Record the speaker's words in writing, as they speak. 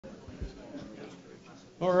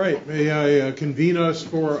All right, may I convene us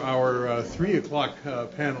for our 3 o'clock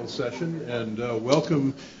panel session, and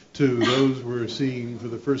welcome to those we're seeing for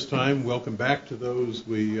the first time. Welcome back to those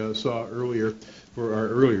we saw earlier for our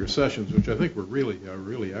earlier sessions, which I think were really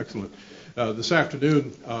excellent. This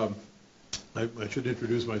afternoon, I should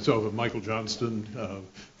introduce myself. I'm Michael Johnston,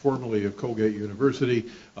 formerly of Colgate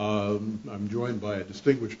University. I'm joined by a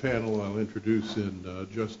distinguished panel I'll introduce in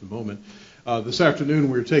just a moment. This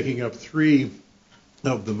afternoon, we're taking up 3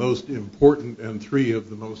 of the most important and 3 of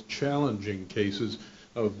the most challenging cases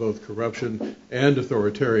of both corruption and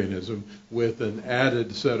authoritarianism, with an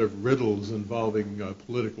added set of riddles involving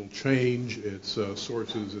political change, its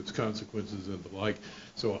sources, its consequences, and the like.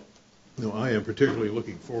 So, I am particularly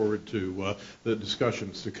looking forward to the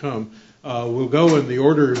discussions to come. We'll go in the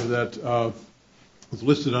order that is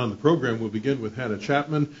listed on the program. We'll begin with Hannah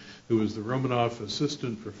Chapman, who is the Romanoff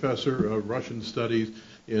Assistant Professor of Russian Studies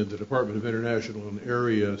in the Department of International and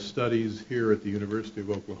Area Studies here at the University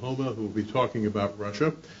of Oklahoma, who will be talking about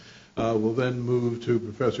Russia. We'll then move to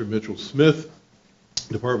Professor Mitchell Smith,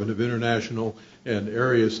 Department of International and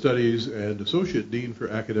Area Studies and Associate Dean for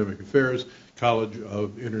Academic Affairs, College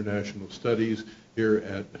of International Studies here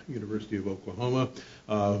at University of Oklahoma,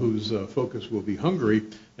 whose focus will be Hungary.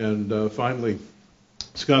 And finally,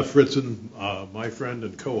 Scott Fritzen, my friend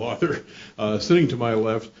and co-author, sitting to my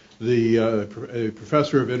left, a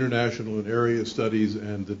professor of international and area studies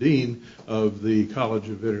and the dean of the College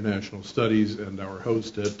of International Studies, and our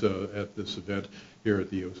host at this event here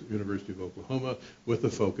at the University of Oklahoma, with a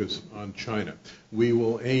focus on China. We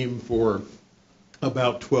will aim for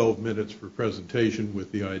about 12 minutes for presentation,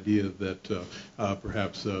 with the idea that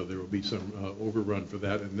perhaps there will be some overrun for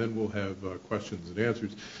that, and then we'll have questions and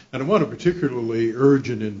answers. And I want to particularly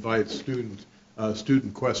urge and invite student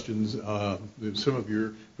questions. Some of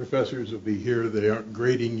your professors will be here. They aren't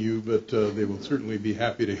grading you, but they will certainly be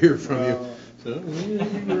happy to hear from you. So,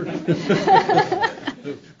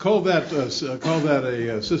 call that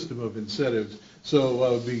a system of incentives.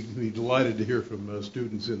 So be delighted to hear from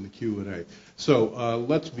students in the Q&A. So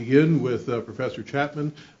let's begin with Professor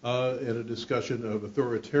Chapman in a discussion of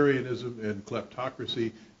authoritarianism and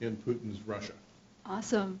kleptocracy in Putin's Russia.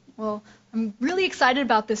 Awesome. Well, I'm really excited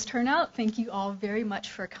about this turnout. Thank you all very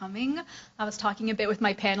much for coming. I was talking a bit with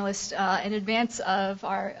my panelists in advance of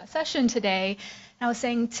our session today. And I was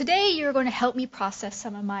saying, today you're going to help me process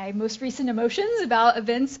some of my most recent emotions about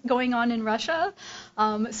events going on in Russia.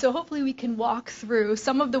 So hopefully we can walk through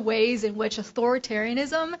some of the ways in which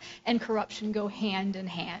authoritarianism and corruption go hand in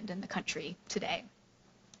hand in the country today.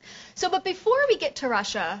 So, but before we get to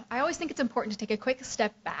Russia, I always think it's important to take a quick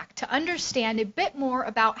step back to understand a bit more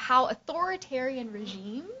about how authoritarian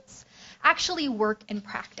regimes actually work in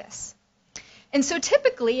practice. And so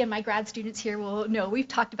typically, and my grad students here will know, we've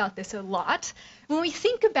talked about this a lot, when we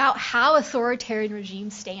think about how authoritarian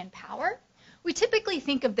regimes stay in power, we typically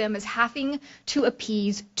think of them as having to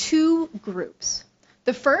appease 2 groups.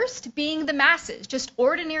 The first being the masses, just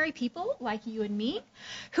ordinary people like you and me,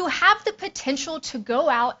 who have the potential to go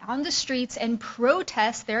out on the streets and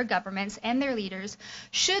protest their governments and their leaders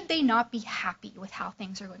should they not be happy with how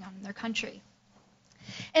things are going on in their country.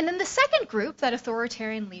 And then the second group that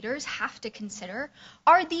authoritarian leaders have to consider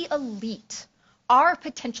are the elite, are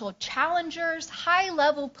potential challengers,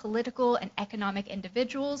 high-level political and economic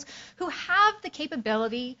individuals who have the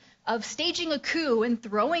capability of staging a coup and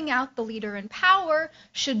throwing out the leader in power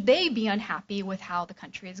should they be unhappy with how the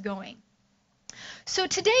country is going. So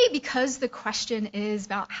today, because the question is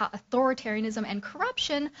about how authoritarianism and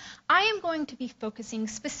corruption, I am going to be focusing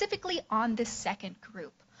specifically on this second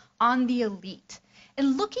group, on the elite,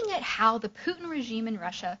 and looking at how the Putin regime in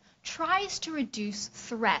Russia tries to reduce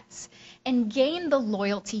threats and gain the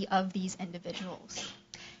loyalty of these individuals.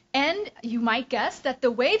 And you might guess that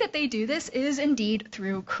the way that they do this is indeed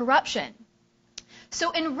through corruption.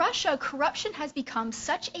 So in Russia, corruption has become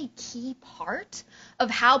such a key part of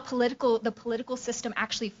how the political system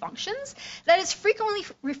actually functions that it's frequently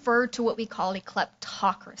referred to what we call a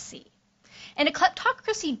kleptocracy. And a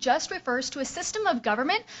kleptocracy just refers to a system of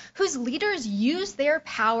government whose leaders use their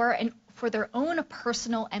power for their own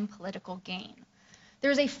personal and political gain.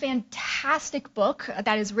 There's a fantastic book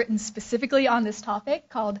that is written specifically on this topic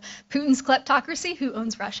called Putin's Kleptocracy, Who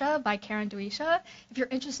Owns Russia by Karen Duisha. If you're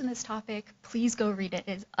interested in this topic, please go read it.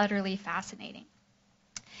 It is utterly fascinating.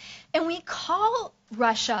 And we call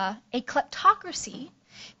Russia a kleptocracy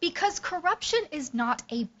because corruption is not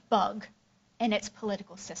a bug in its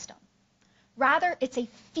political system. Rather, it's a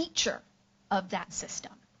feature of that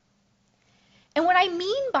system. And what I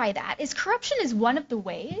mean by that is corruption is one of the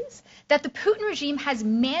ways that the Putin regime has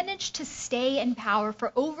managed to stay in power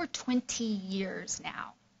for over 20 years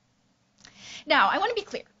now. Now, I want to be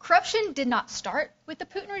clear. Corruption did not start with the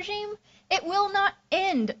Putin regime. It will not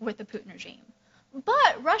end with the Putin regime.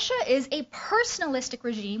 But Russia is a personalistic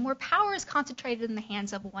regime where power is concentrated in the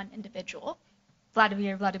hands of one individual,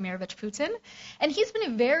 Vladimir Vladimirovich Putin, and he's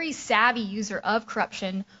been a very savvy user of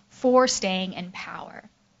corruption for staying in power.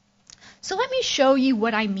 So let me show you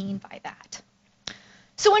what I mean by that.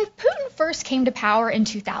 So when Putin first came to power in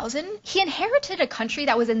 2000, he inherited a country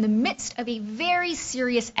that was in the midst of a very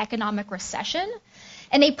serious economic recession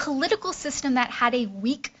and a political system that had a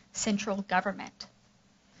weak central government.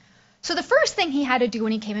 So the first thing he had to do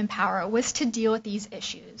when he came in power was to deal with these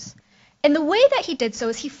issues. And the way that he did so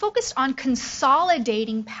is he focused on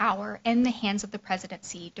consolidating power in the hands of the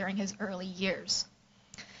presidency during his early years.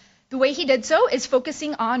 The way he did so is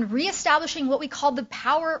focusing on reestablishing what we call the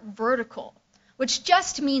power vertical, which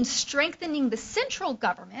just means strengthening the central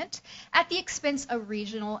government at the expense of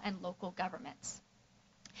regional and local governments.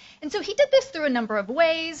 And so he did this through a number of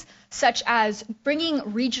ways, such as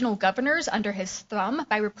bringing regional governors under his thumb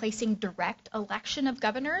by replacing direct election of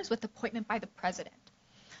governors with appointment by the president.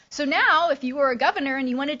 So now, if you were a governor and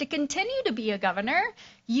you wanted to continue to be a governor,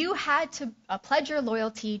 you had to pledge your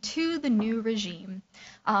loyalty to the new regime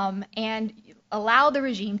and allow the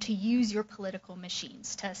regime to use your political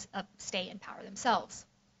machines to stay in power themselves.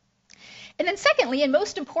 And then secondly, and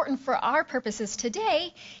most important for our purposes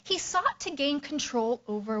today, he sought to gain control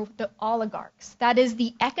over the oligarchs, that is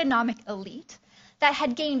the economic elite, that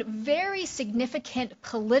had gained very significant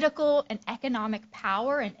political and economic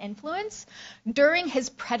power and influence during his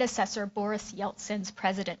predecessor Boris Yeltsin's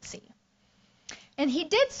presidency. And he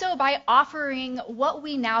did so by offering what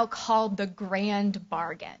we now call the grand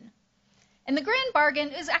bargain. And the grand bargain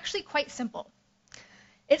is actually quite simple.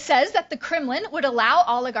 It says that the Kremlin would allow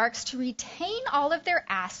oligarchs to retain all of their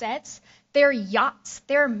assets, their yachts,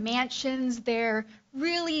 their mansions, their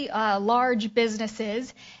really large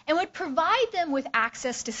businesses, and would provide them with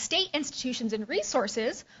access to state institutions and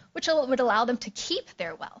resources, which would allow them to keep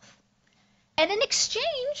their wealth. And in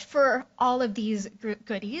exchange for all of these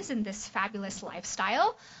goodies and this fabulous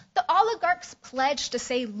lifestyle, the oligarchs pledged to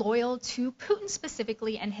stay loyal to Putin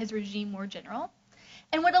specifically and his regime more general,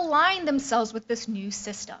 and would align themselves with this new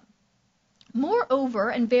system. Moreover,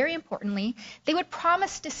 and very importantly, they would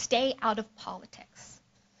promise to stay out of politics.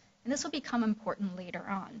 And this will become important later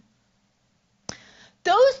on.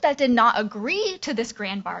 Those that did not agree to this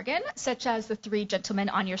grand bargain, such as the three gentlemen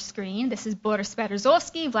on your screen, this is Boris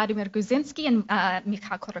Berezovsky, Vladimir Guzinsky, and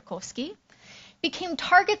Mikhail Khodorkovsky, became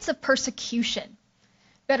targets of persecution.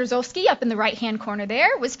 Berezovsky, up in the right-hand corner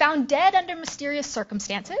there, was found dead under mysterious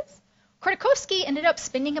circumstances. Khodorkovsky ended up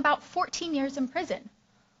spending about 14 years in prison.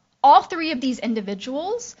 All three of these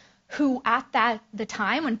individuals, who at the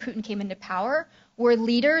time when Putin came into power, were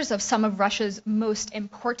leaders of some of Russia's most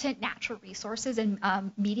important natural resources and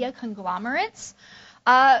media conglomerates,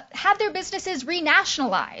 had their businesses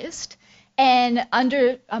renationalized and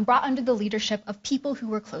brought under the leadership of people who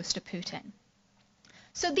were close to Putin.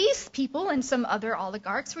 So these people and some other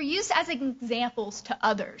oligarchs were used as examples to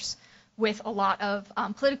others with a lot of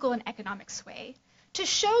political and economic sway to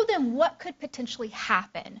show them what could potentially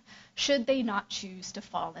happen should they not choose to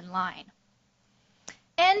fall in line.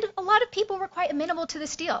 And a lot of people were quite amenable to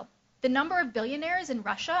this deal. The number of billionaires in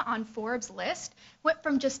Russia on Forbes' list went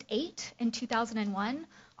from just 8 in 2001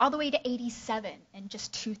 all the way to 87 in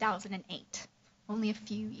just 2008, only a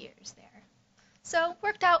few years there. So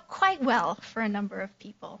worked out quite well for a number of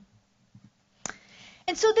people.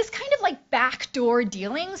 And so this kind of like backdoor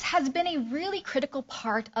dealings has been a really critical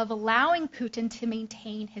part of allowing Putin to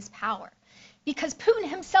maintain his power, because Putin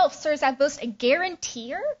himself serves as both a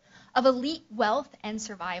guarantor of elite wealth and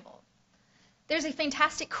survival. There's a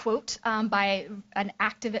fantastic quote by an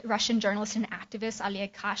Russian journalist and activist,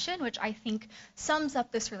 Oleg Kashin, which I think sums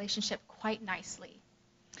up this relationship quite nicely.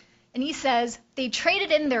 And he says, they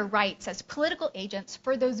traded in their rights as political agents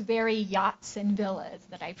for those very yachts and villas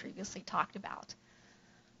that I previously talked about.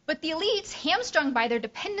 But the elites, hamstrung by their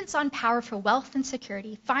dependence on power for wealth and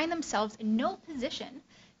security, find themselves in no position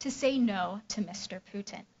to say no to Mr.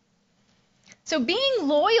 Putin. So being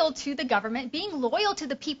loyal to the government, being loyal to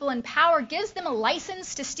the people in power, gives them a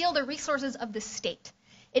license to steal the resources of the state.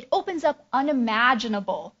 It opens up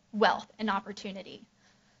unimaginable wealth and opportunity.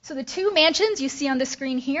 So the two mansions you see on the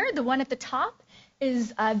screen here, the one at the top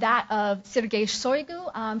is that of Sergei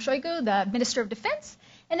Shoigu, the Minister of Defense,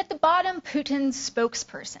 and at the bottom, Putin's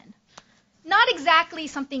spokesperson. Not exactly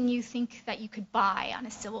something you think that you could buy on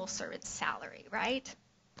a civil servant's salary, right?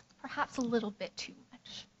 perhaps a little bit too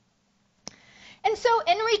much. And so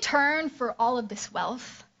in return for all of this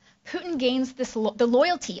wealth, Putin gains the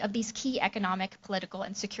loyalty of these key economic, political,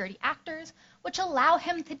 and security actors, which allow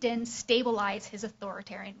him to then stabilize his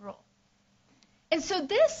authoritarian rule. And so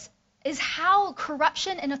this is how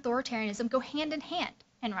corruption and authoritarianism go hand in hand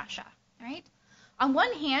in Russia, right? On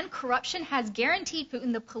one hand, corruption has guaranteed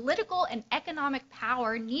Putin the political and economic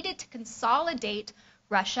power needed to consolidate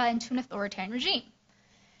Russia into an authoritarian regime.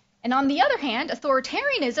 And on the other hand,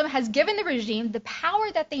 authoritarianism has given the regime the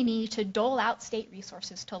power that they need to dole out state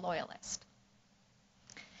resources to loyalists.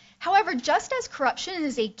 However, just as corruption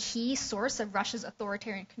is a key source of Russia's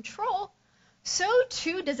authoritarian control, so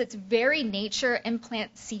too does its very nature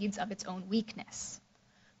implant seeds of its own weakness.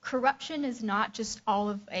 Corruption is not just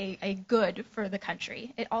all of a good for the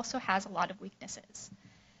country. It also has a lot of weaknesses.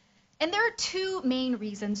 And there are two main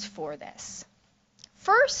reasons for this.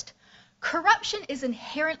 First, corruption is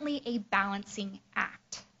inherently a balancing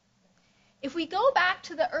act. If we go back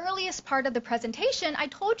to the earliest part of the presentation, I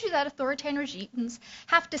told you that authoritarian regimes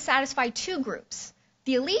have to satisfy two groups,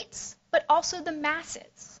 the elites, but also the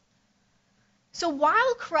masses. So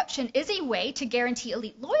while corruption is a way to guarantee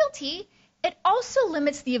elite loyalty, it also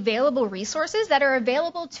limits the available resources that are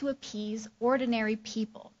available to appease ordinary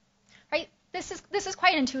people. Right? This is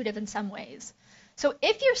quite intuitive in some ways. So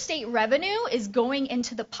if your state revenue is going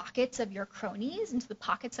into the pockets of your cronies, into the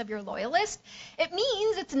pockets of your loyalists, it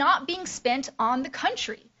means it's not being spent on the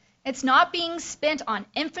country. It's not being spent on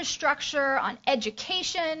infrastructure, on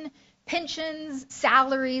education, pensions,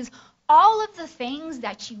 salaries, all of the things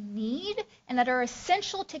that you need and that are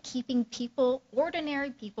essential to keeping people,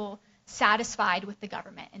 ordinary people, satisfied with the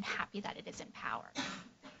government and happy that it is in power.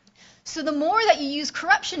 So the more that you use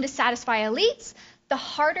corruption to satisfy elites, the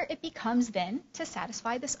harder it becomes then to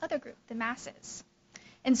satisfy this other group, the masses.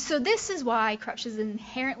 And so this is why corruption is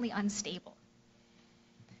inherently unstable.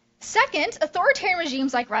 Second, authoritarian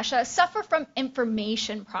regimes like Russia suffer from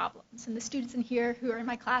information problems. And the students in here who are in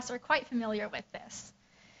my class are quite familiar with this.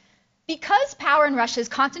 Because power in Russia is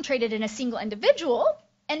concentrated in a single individual,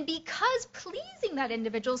 and because pleasing that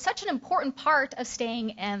individual is such an important part of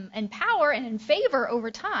staying in power and in favor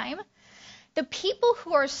over time, the people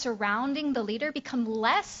who are surrounding the leader become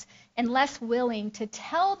less and less willing to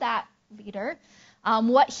tell that leader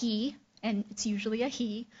what he, and it's usually a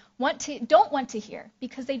he, don't want to hear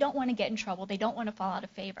because they don't want to get in trouble. They don't want to fall out of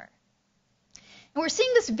favor. And we're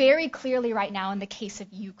seeing this very clearly right now in the case of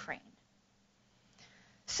Ukraine.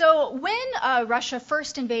 So when Russia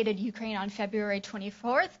first invaded Ukraine on February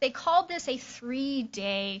 24th, they called this a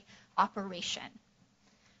 3-day operation.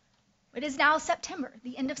 It is now September,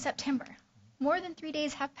 the end of September. More than 3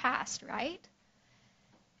 days have passed, right?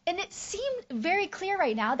 And it seemed very clear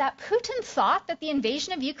right now that Putin thought that the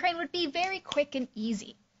invasion of Ukraine would be very quick and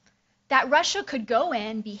easy. That Russia could go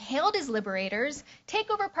in, be hailed as liberators, take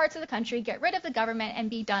over parts of the country, get rid of the government, and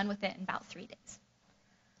be done with it in about 3 days,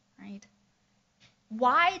 right?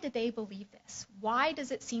 Why did they believe this? Why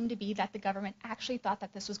does it seem to be that the government actually thought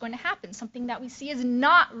that this was going to happen, something that we see is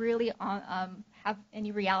not really have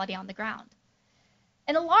any reality on the ground?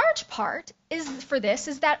 And a large part is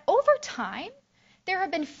that over time, there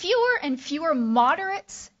have been fewer and fewer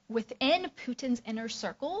moderates within Putin's inner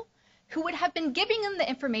circle who would have been giving him the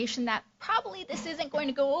information that probably this isn't going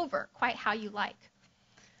to go over quite how you like.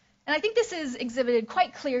 And I think this is exhibited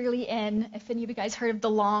quite clearly in, if any of you guys heard of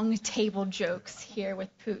the long table jokes here with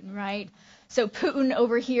Putin, right? So Putin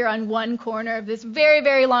over here on one corner of this very,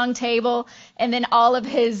 very long table, and then all of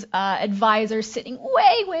his advisors sitting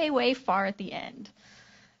way, way, way far at the end.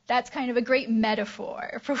 That's kind of a great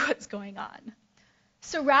metaphor for what's going on.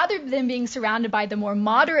 So rather than being surrounded by the more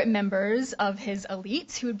moderate members of his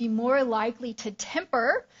elites who would be more likely to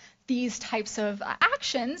temper these types of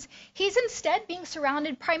actions, he's instead being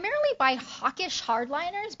surrounded primarily by hawkish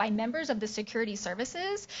hardliners, by members of the security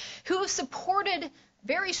services who have supported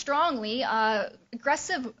very strongly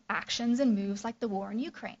aggressive actions and moves like the war in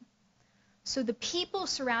Ukraine. So the people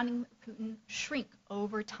surrounding Putin shrink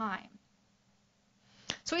over time.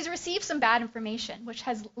 So he's received some bad information, which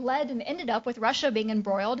has led and ended up with Russia being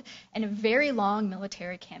embroiled in a very long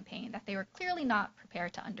military campaign that they were clearly not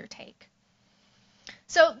prepared to undertake.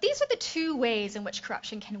 So these are the two ways in which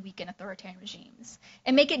corruption can weaken authoritarian regimes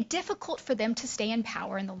and make it difficult for them to stay in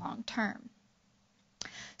power in the long term.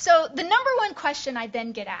 So the number one question I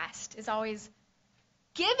then get asked is always,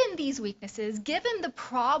 given these weaknesses, given the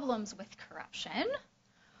problems with corruption,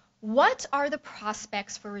 what are the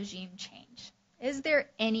prospects for regime change? Is there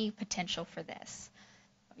any potential for this?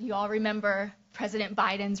 You all remember President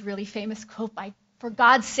Biden's really famous quote by, "For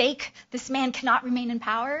God's sake, this man cannot remain in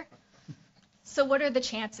power." So what are the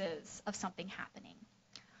chances of something happening?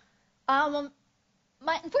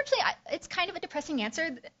 Unfortunately, it's kind of a depressing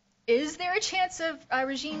answer. Is there a chance of a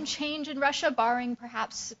regime change in Russia, barring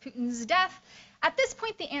perhaps Putin's death? At this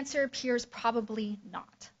point, the answer appears probably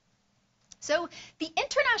not. So the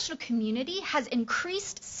international community has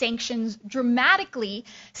increased sanctions dramatically,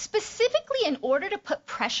 specifically in order to put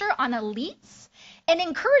pressure on elites and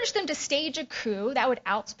encourage them to stage a coup that would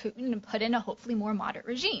oust Putin and put in a hopefully more moderate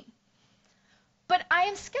regime. But I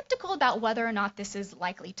am skeptical about whether or not this is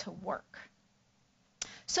likely to work.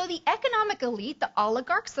 So the economic elite, the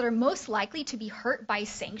oligarchs that are most likely to be hurt by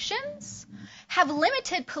sanctions, have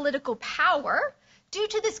limited political power due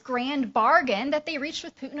to this grand bargain that they reached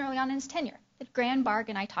with Putin early on in his tenure, the grand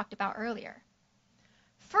bargain I talked about earlier.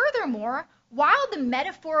 Furthermore, while the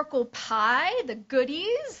metaphorical pie, the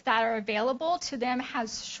goodies that are available to them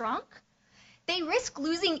has shrunk, they risk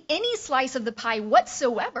losing any slice of the pie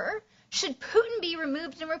whatsoever should Putin be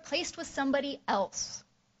removed and replaced with somebody else,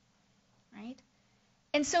 right?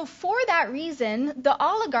 And so for that reason, the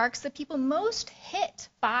oligarchs, the people most hit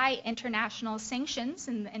by international sanctions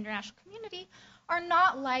in the international community, are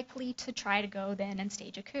not likely to try to go then and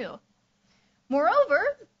stage a coup. Moreover,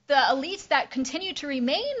 the elites that continue to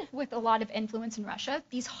remain with a lot of influence in Russia,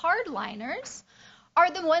 these hardliners,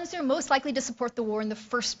 are the ones that are most likely to support the war in the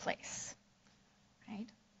first place, right?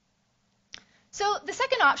 So the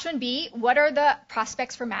second option would be, what are the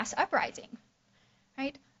prospects for mass uprising,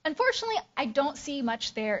 right? Unfortunately, I don't see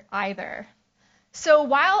much there either. So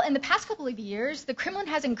while in the past couple of years, the Kremlin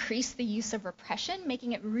has increased the use of repression,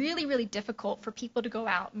 making it really, really difficult for people to go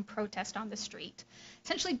out and protest on the street,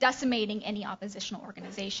 essentially decimating any oppositional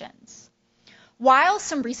organizations. While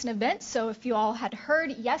some recent events, so if you all had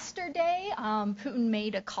heard yesterday, Putin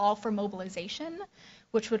made a call for mobilization,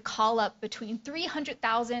 which would call up between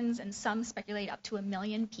 300,000 and some speculate up to 1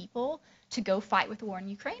 million people to go fight with the war in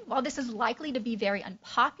Ukraine. While this is likely to be very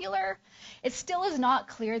unpopular, it still is not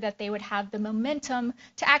clear that they would have the momentum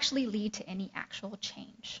to actually lead to any actual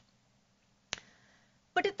change.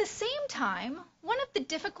 But at the same time, one of the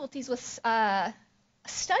difficulties with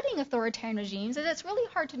studying authoritarian regimes is it's really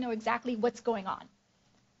hard to know exactly what's going on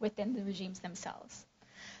within the regimes themselves.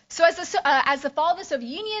 So as the fall of the Soviet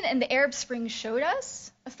Union and the Arab Spring showed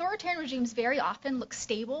us, authoritarian regimes very often look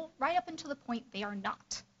stable right up until the point they are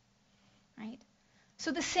not. Right?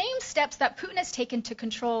 So the same steps that Putin has taken to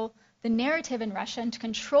control the narrative in Russia and to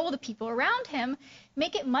control the people around him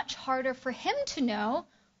make it much harder for him to know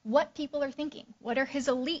what people are thinking. What are his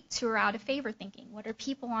elites who are out of favor thinking? What are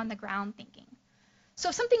people on the ground thinking? So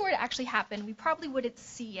if something were to actually happen, we probably wouldn't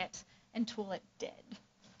see it until it did.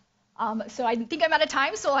 So I think I'm out of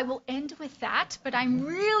time, so I will end with that. But I'm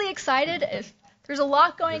really excited. If there's a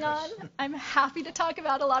lot going on, I'm happy to talk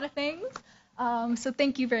about a lot of things. So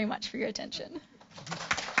thank you very much for your attention.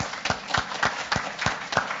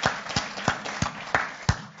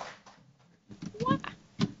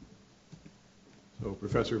 So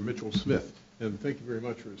Professor Mitchell-Smith, and thank you very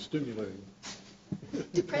much for stimulating.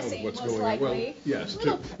 Depressing, what's most going likely. Well, yes,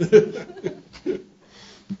 too.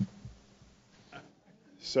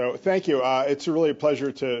 So thank you. It's really a pleasure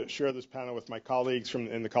to share this panel with my colleagues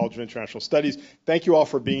in the College of International Studies. Thank you all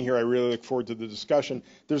for being here. I really look forward to the discussion.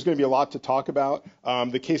 There's going to be a lot to talk about.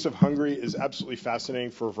 The case of Hungary is absolutely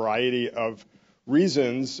fascinating for a variety of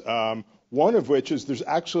reasons, one of which is there's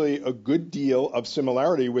actually a good deal of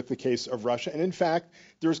similarity with the case of Russia. And in fact,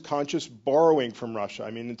 there's conscious borrowing from Russia.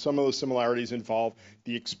 I mean, some of those similarities involve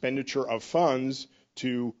the expenditure of funds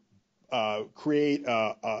to create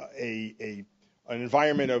an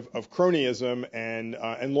environment of cronyism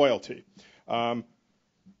and loyalty.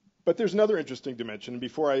 But there's another interesting dimension.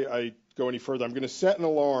 Before I go any further, I'm going to set an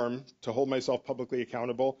alarm to hold myself publicly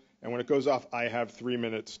accountable. And when it goes off, I have 3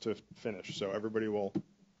 minutes to finish. So everybody will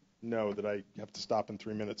know that I have to stop in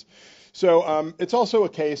 3 minutes. So it's also a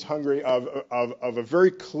case, Hungary, of a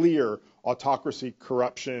very clear autocracy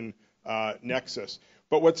corruption nexus.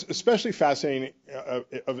 But what's especially fascinating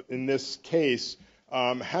in this case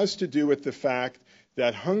has to do with the fact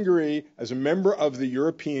that Hungary, as a member of the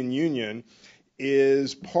European Union,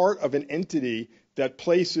 is part of an entity that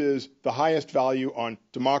places the highest value on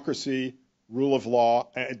democracy, rule of law,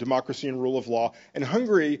 democracy and rule of law. And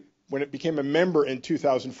Hungary, when it became a member in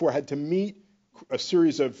 2004, had to meet a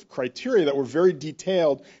series of criteria that were very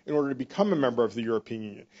detailed in order to become a member of the European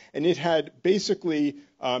Union. And it had basically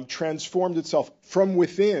transformed itself from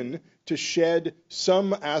within to shed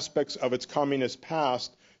some aspects of its communist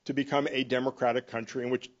past to become a democratic country in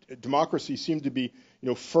which democracy seemed to be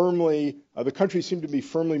firmly, the country seemed to be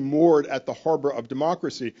firmly moored at the harbor of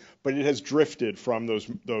democracy, but it has drifted from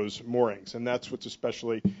those moorings. And that's what's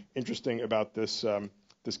especially interesting about this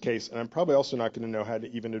case. And I'm probably also not going to know how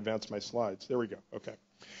to even advance my slides. There we go. Okay.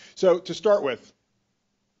 So to start with,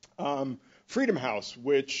 Freedom House,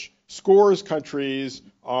 which scores countries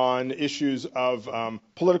on issues of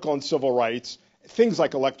political and civil rights, things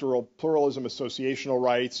like electoral pluralism, associational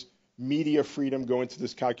rights, media freedom go into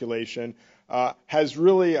this calculation, has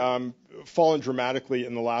really fallen dramatically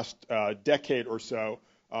in the last decade or so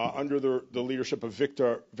under the leadership of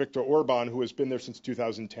Viktor Orban, who has been there since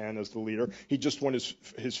 2010 as the leader. He just won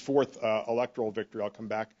his fourth electoral victory. I'll come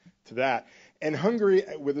back to that. And Hungary,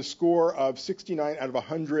 with a score of 69 out of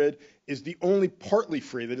 100, is the only partly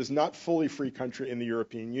free, that is not fully free country in the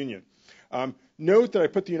European Union. Note that I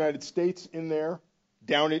put the United States in there,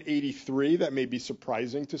 down at 83. That may be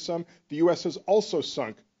surprising to some. The U.S. has also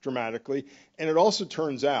sunk dramatically, and it also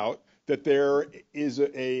turns out that there is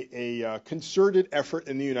a concerted effort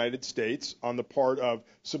in the United States on the part of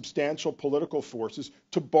substantial political forces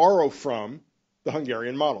to borrow from the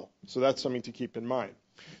Hungarian model. So that's something to keep in mind.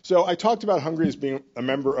 So I talked about Hungary as being a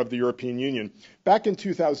member of the European Union. Back in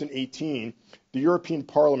 2018, the European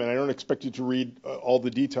Parliament, I don't expect you to read all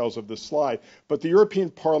the details of this slide, but the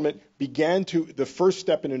European Parliament began the first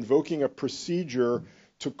step in invoking a procedure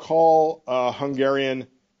to call Hungarian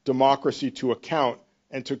democracy to account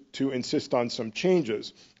and to insist on some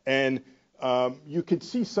changes. And you could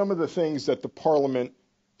see some of the things that the Parliament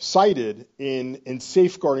cited in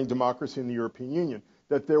safeguarding democracy in the European Union,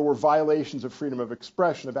 that there were violations of freedom of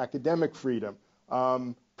expression, of academic freedom,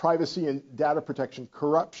 privacy and data protection,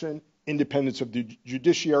 corruption, independence of the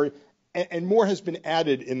judiciary, and more has been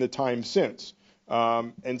added in the time since.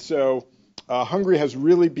 And so Hungary has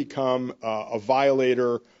really become a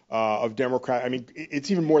violator of democratic, I mean,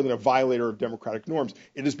 it's even more than a violator of democratic norms.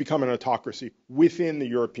 It has become an autocracy within the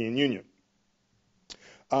European Union.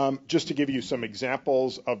 Just to give you some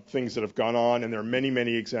examples of things that have gone on, and there are many,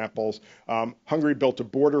 many examples. Hungary built a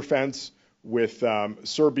border fence with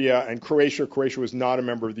Serbia and Croatia. Croatia was not a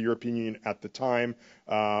member of the European Union at the time,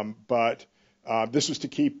 but this was to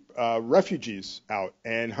keep refugees out.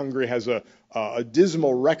 And Hungary has a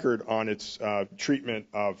dismal record on its treatment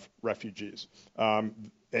of refugees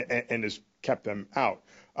and has kept them out.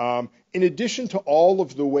 In addition to all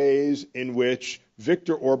of the ways in which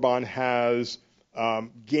Viktor Orban has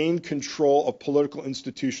gained control of political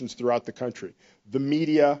institutions throughout the country, the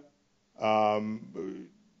media,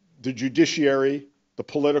 the judiciary, the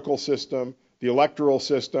political system, the electoral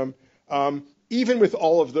system, even with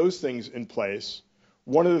all of those things in place,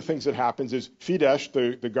 one of the things that happens is Fidesz,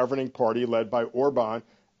 the governing party led by Orban,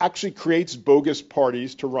 actually creates bogus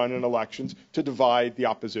parties to run in elections to divide the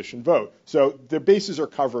opposition vote. So their bases are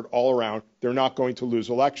covered all around. They're not going to lose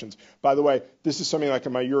elections. By the way, this is something like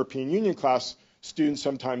in my European Union class, students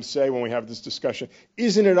sometimes say when we have this discussion,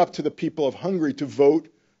 isn't it up to the people of Hungary to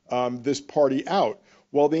vote this party out?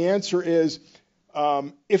 Well, the answer is,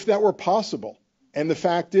 if that were possible, and the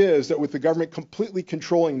fact is that with the government completely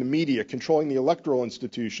controlling the media, controlling the electoral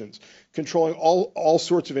institutions, controlling all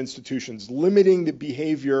sorts of institutions, limiting the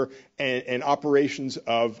behavior and operations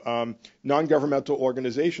of non-governmental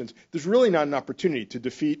organizations, there's really not an opportunity to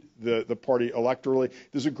defeat the party electorally.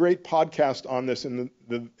 There's a great podcast on this in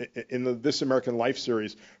the This American Life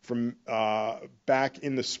series from back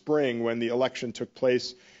in the spring when the election took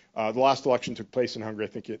place. The last election took place in Hungary. I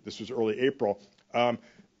think this was early April.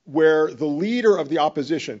 Where the leader of the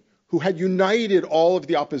opposition, who had united all of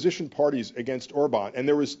the opposition parties against Orban, and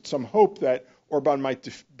there was some hope that Orban might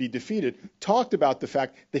be defeated, talked about the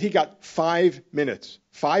fact that he got 5 minutes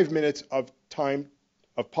of time,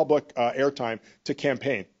 of public airtime to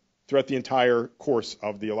campaign throughout the entire course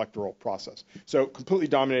of the electoral process. So completely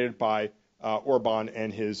dominated by Orban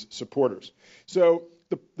and his supporters. So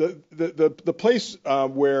the place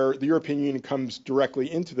where the European Union comes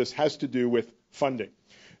directly into this has to do with funding.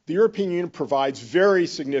 The European Union provides very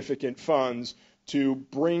significant funds to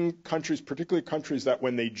bring countries, particularly countries that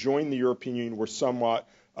when they joined the European Union were somewhat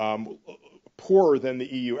poorer than the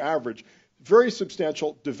EU average, very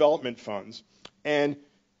substantial development funds. And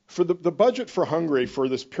for the budget for Hungary for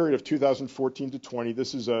this period of 2014 to 20,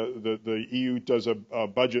 this is the EU does a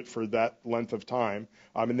budget for that length of time,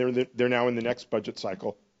 and they're now in the next budget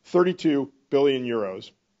cycle, 32 billion euros.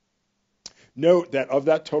 Note that of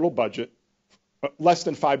that total budget, less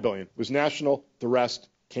than 5 billion was national. The rest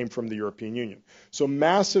came from the European Union. So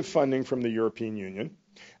massive funding from the European Union.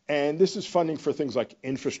 And this is funding for things like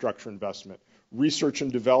infrastructure investment, research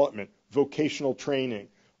and development, vocational training,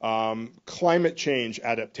 climate change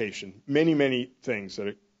adaptation, many, many things that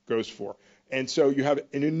it goes for. And so you have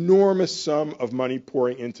an enormous sum of money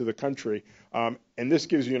pouring into the country. And this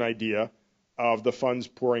gives you an idea of the funds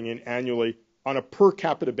pouring in annually on a per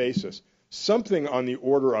capita basis. Something on the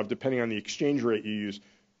order of, depending on the exchange rate you use,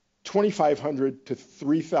 $2,500 to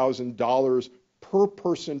 $3,000 per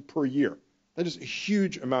person per year. That is a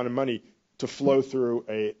huge amount of money to flow through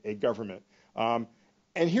a government. And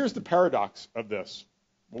here's the paradox of this,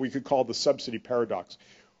 what we could call the subsidy paradox.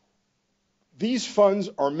 These funds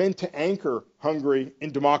are meant to anchor Hungary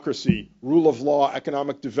in democracy, rule of law,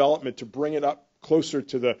 economic development, to bring it up closer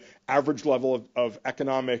to the average level of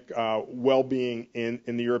economic well-being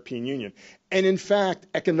in the European Union. And in fact,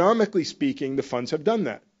 economically speaking, the funds have done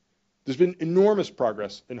that. There's been enormous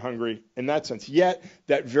progress in Hungary in that sense. Yet,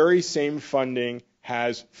 that very same funding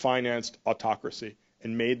has financed autocracy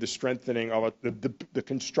and made the strengthening of the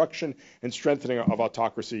construction and strengthening of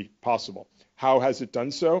autocracy possible. How has it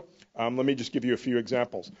done so? Let me just give you a few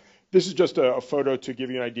examples. This is just a photo to give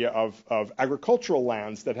you an idea of agricultural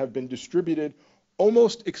lands that have been distributed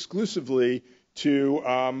almost exclusively to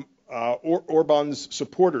Orban's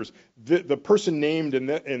supporters. The person named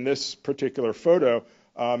in this particular photo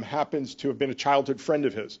happens to have been a childhood friend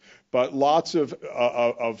of his, but lots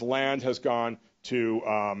of land has gone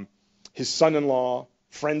to his son-in-law,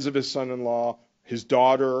 friends of his son-in-law, his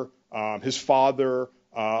daughter, his father,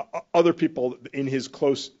 other people in his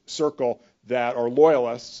close circle that are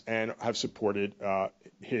loyalists and have supported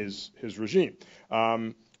his regime.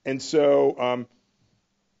 And so,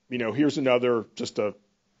 here's another, just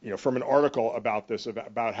from an article about this,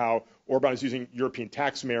 about how Orban is using European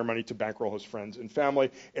taxpayer money to bankroll his friends and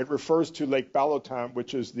family. It refers to Lake Balaton,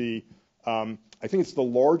 which is I think it's the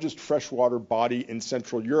largest freshwater body in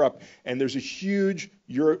Central Europe, and there's a huge,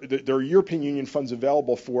 there are European Union funds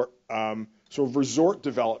available for sort of resort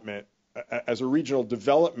development as a regional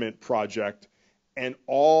development project, and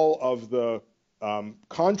all of the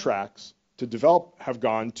contracts to develop have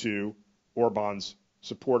gone to Orban's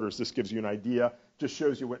supporters. This gives you an idea. Just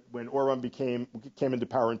shows you when Orban came into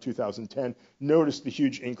power in 2010. Notice the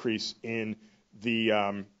huge increase in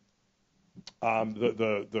the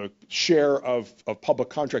share of public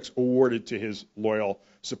contracts awarded to his loyal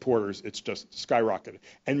supporters. It's just skyrocketed.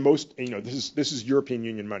 And this is European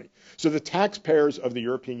Union money. So the taxpayers of the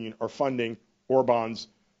European Union are funding Orban's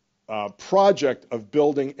project of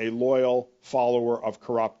building a loyal follower of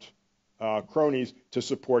corrupt cronies to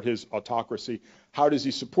support his autocracy. How does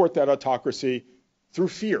he support that autocracy? Through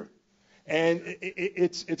fear. And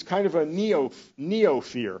it's kind of a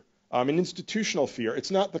neo-fear. An institutional fear.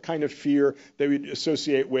 It's not the kind of fear that we'd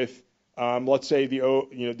associate with, let's say, the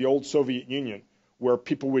old Soviet Union, where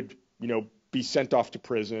people would, be sent off to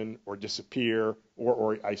prison or disappear,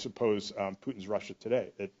 or I suppose Putin's Russia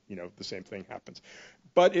today. The same thing happens.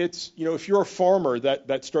 But it's, if you're a farmer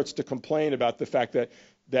that starts to complain about the fact that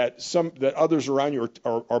others around you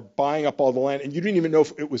are buying up all the land, and you didn't even know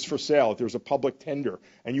if it was for sale, if there was a public tender,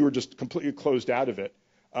 and you were just completely closed out of it.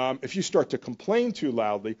 If you start to complain too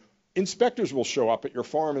loudly, inspectors will show up at your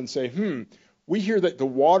farm and say, we hear that the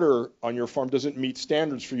water on your farm doesn't meet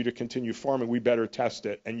standards for you to continue farming. We better test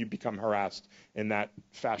it. And you become harassed in that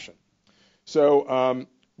fashion. So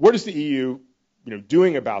what is the EU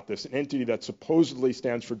doing about this, an entity that supposedly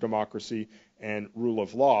stands for democracy and rule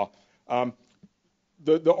of law?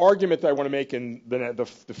 The argument that I want to make in the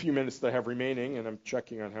few minutes that I have remaining, and I'm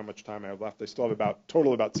checking on how much time I have left. I still have about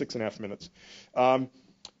 6.5 minutes.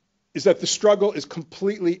 Is that the struggle is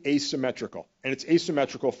completely asymmetrical, and it's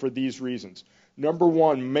asymmetrical for these reasons. Number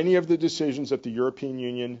one, many of the decisions that the European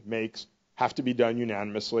Union makes have to be done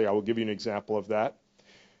unanimously. I will give you an example of that.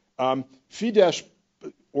 Fidesz,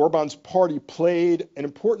 Orban's party, played an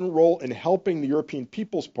important role in helping the European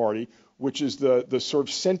People's Party, which is the sort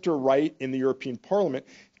of center-right in the European Parliament,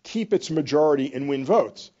 keep its majority and win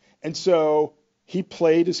votes. And so he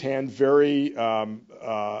played his hand very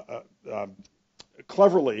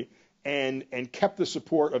cleverly and kept the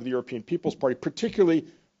support of the European People's Party, particularly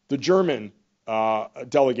the German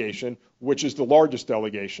delegation, which is the largest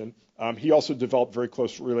delegation. He also developed very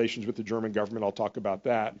close relations with the German government. I'll talk about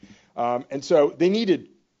that. And so they needed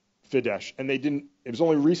Fidesz, and they didn't. It was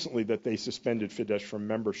only recently that they suspended Fidesz from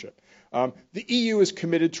membership. The EU is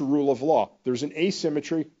committed to rule of law. There's an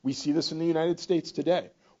asymmetry. We see this in the United States today.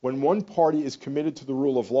 When one party is committed to the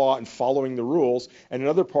rule of law and following the rules, and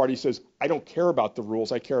another party says, I don't care about the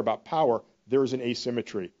rules, I care about power, there is an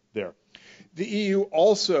asymmetry there. The EU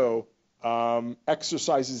also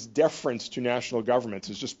exercises deference to national governments.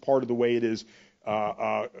 It's just part of the way it is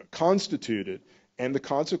constituted. And the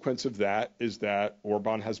consequence of that is that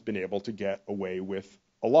Orban has been able to get away with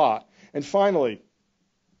a lot. And finally,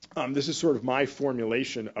 this is sort of my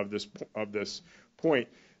formulation of this point,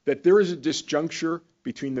 that there is a disjuncture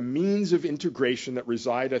between the means of integration that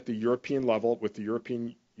reside at the European level with the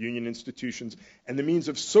European Union institutions and the means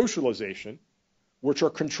of socialization, which are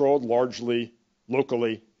controlled largely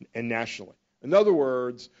locally and nationally. In other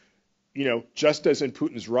words, just as in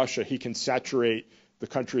Putin's Russia, he can saturate the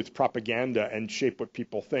country with propaganda and shape what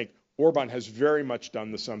people think, Orban has very much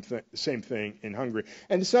done the same thing in Hungary.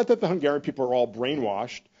 And it's not that the Hungarian people are all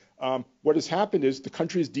brainwashed. What has happened is the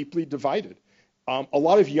country is deeply divided. A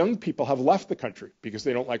lot of young people have left the country because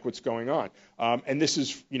they don't like what's going on. And this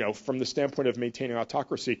is, from the standpoint of maintaining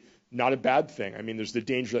autocracy, not a bad thing. I mean, there's the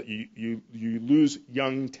danger that you lose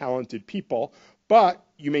young, talented people, but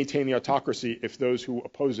you maintain the autocracy if those who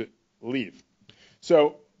oppose it leave.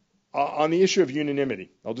 So on the issue of unanimity,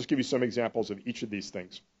 I'll just give you some examples of each of these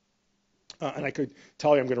things. And I could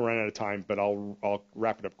tell you I'm going to run out of time, but I'll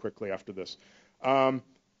wrap it up quickly after this.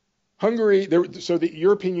 Hungary, so the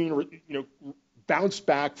European Union, bounced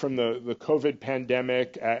back from the COVID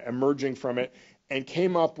pandemic, emerging from it, and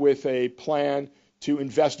came up with a plan to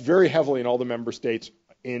invest very heavily in all the member states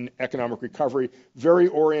in economic recovery, very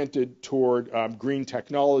oriented toward green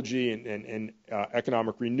technology and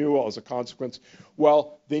economic renewal as a consequence.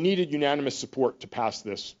 Well, they needed unanimous support to pass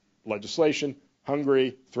this legislation.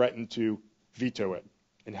 Hungary threatened to veto it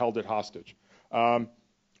and held it hostage.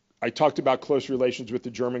 I talked about close relations with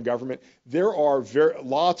the German government. There are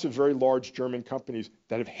lots of very large German companies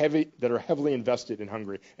that are heavily invested in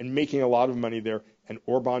Hungary and making a lot of money there, and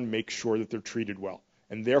Orban makes sure that they're treated well.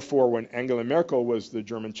 And therefore, when Angela Merkel was the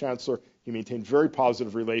German chancellor, he maintained very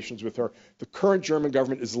positive relations with her. The current German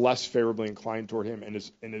government is less favorably inclined toward him and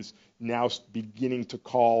is now beginning to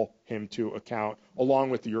call him to account, along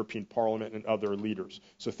with the European Parliament and other leaders.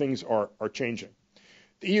 So things are changing.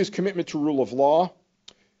 The EU's commitment to rule of law.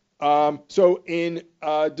 So in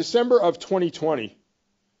December of 2020,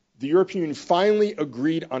 the European Union finally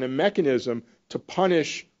agreed on a mechanism to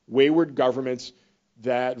punish wayward governments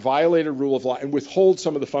that violated rule of law and withhold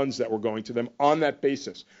some of the funds that were going to them on that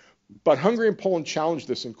basis. But Hungary and Poland challenged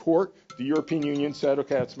this in court. The European Union said,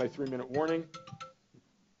 okay, that's my 3-minute warning.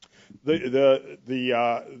 The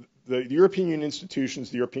European Union institutions,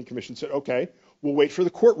 the European Commission said, okay, we'll wait for the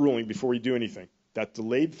court ruling before we do anything. That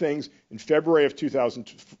delayed things. In February of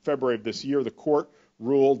this year, the court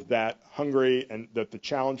ruled that Hungary and that the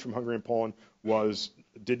challenge from Hungary and Poland was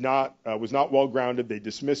not well grounded. They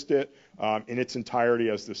dismissed it in its entirety,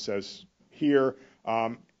 as this says here.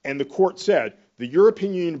 And the court said the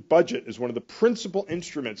European Union budget is one of the principal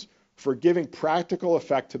instruments for giving practical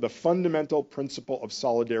effect to the fundamental principle of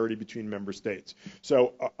solidarity between member states.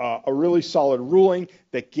 So a really solid ruling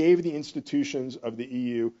that gave the institutions of the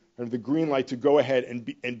EU the green light to go ahead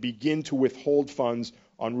and begin to withhold funds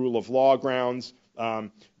on rule of law grounds.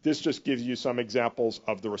 This just gives you some examples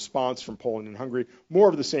of the response from Poland and Hungary, more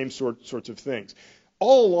of the same sorts of things.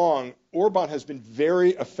 All along, Orban has been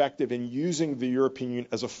very effective in using the European Union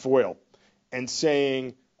as a foil and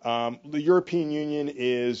saying the European Union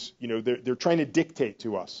is, they're trying to dictate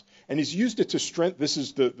to us. And he's used it to strengthen, this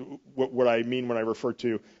is what I mean when I refer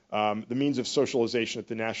to the means of socialization at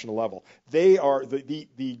the national level. They are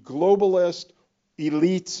the globalist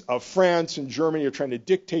elites of France and Germany are trying to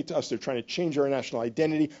dictate to us. They're trying to change our national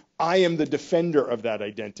identity. I am the defender of that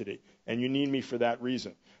identity, and you need me for that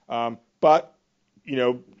reason. But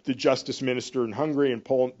the justice minister in Hungary and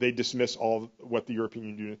Poland, they dismiss all of what the European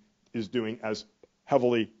Union is doing as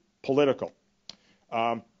heavily political.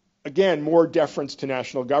 Again, more deference to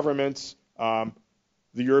national governments.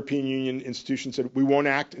 The European Union institution said, we won't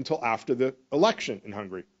act until after the election in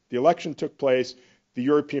Hungary. The election took place. The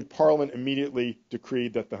European Parliament immediately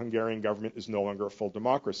decreed that the Hungarian government is no longer a full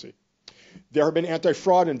democracy. There have been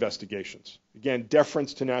anti-fraud investigations. Again,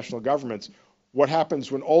 deference to national governments. What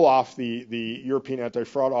happens when Olaf, the European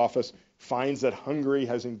Anti-Fraud Office, finds that Hungary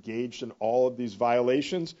has engaged in all of these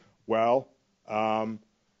violations? Well,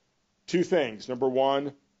 two things. Number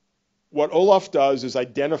one, what Olaf does is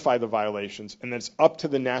identify the violations, and then it's up to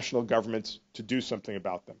the national governments to do something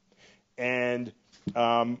about them. And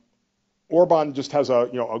Orban just has a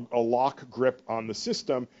lock grip on the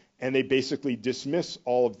system, and they basically dismiss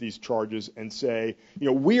all of these charges and say,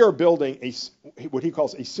 we are building what he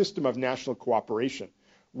calls a system of national cooperation,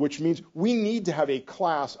 which means we need to have a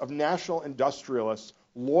class of national industrialists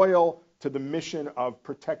loyal to the mission of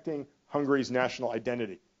protecting Hungary's national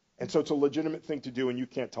identity. And so it's a legitimate thing to do, and you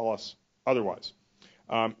can't tell us otherwise.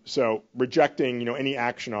 So rejecting any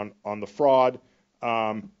action on the fraud.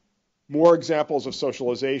 More examples of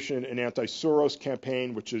socialization, an anti-Soros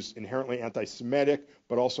campaign, which is inherently anti-Semitic,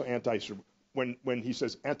 but also when he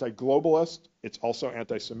says anti-globalist, it's also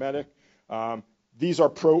anti-Semitic. These are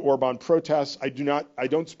pro-Orban protests. I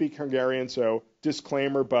don't speak Hungarian, so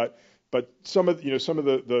disclaimer. But some of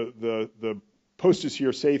the posters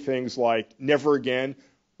here say things like "never again,"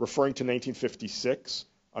 referring to 1956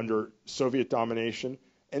 under Soviet domination.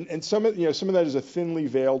 And some of that is a thinly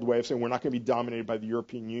veiled way of saying we're not going to be dominated by the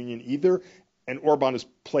European Union either. And Orban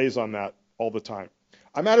plays on that all the time.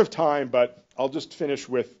 I'm out of time, but I'll just finish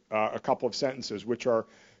with a couple of sentences, which are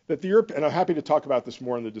that and I'm happy to talk about this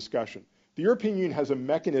more in the discussion. The European Union has a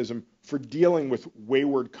mechanism for dealing with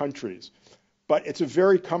wayward countries, but it's a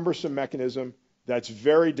very cumbersome mechanism that's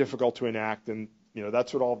very difficult to enact, and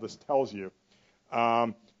that's what all of this tells you.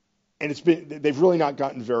 And they've really not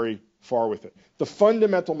gotten very far with it. The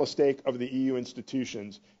fundamental mistake of the EU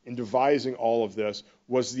institutions in devising all of this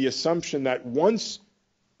was the assumption that once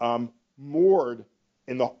moored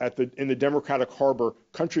in the democratic harbor,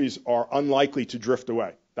 countries are unlikely to drift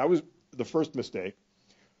away. That was the first mistake.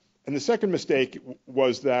 And the second mistake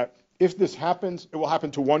was that if this happens, it will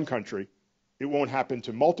happen to one country. It won't happen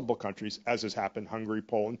to multiple countries, as has happened, Hungary,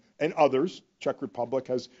 Poland, and others. Czech Republic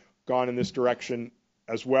has gone in this direction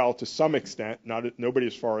as well to some extent, nobody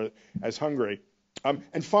as far as Hungary.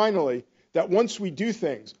 And finally, that once we do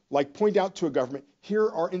things like point out to a government, here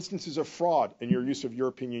are instances of fraud in your use of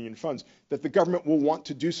European Union funds, that the government will want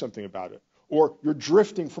to do something about it. Or you're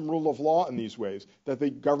drifting from rule of law in these ways, that the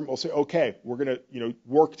government will say, okay, we're going to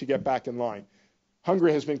work to get back in line.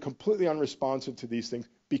 Hungary has been completely unresponsive to these things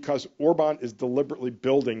because Orban is deliberately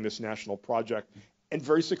building this national project, and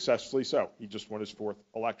very successfully so. He just won his 4th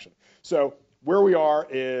election. So where we are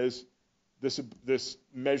is this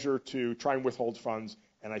measure to try and withhold funds,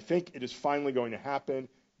 and I think it is finally going to happen.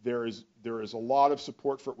 There is a lot of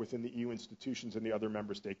support for it within the EU institutions and the other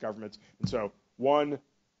member state governments. And so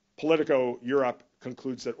Politico Europe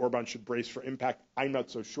concludes that Orban should brace for impact. I'm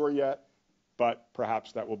not so sure yet, but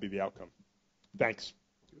perhaps that will be the outcome. Thanks.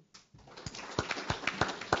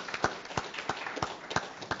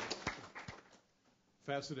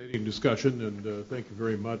 Fascinating discussion, and thank you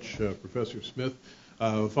very much, Professor Smith.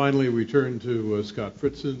 Finally, we turn to Scott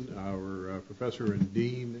Fritzen, our professor and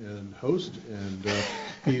dean and host, and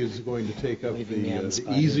he is going to take up the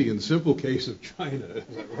easy and simple case of China.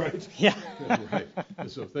 Is that right? Yeah. Right.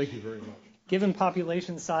 So thank you very much. Given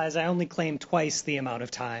population size, I only claim twice the amount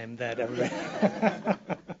of time that everybody.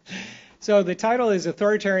 So the title is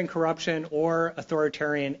Authoritarian Corruption or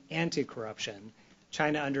Authoritarian Anti-Corruption,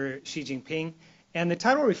 China under Xi Jinping. And the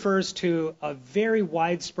title refers to a very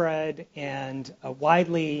widespread and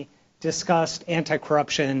widely discussed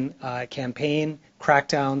anti-corruption campaign,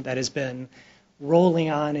 crackdown that has been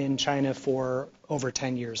rolling on in China for over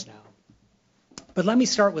 10 years now. But let me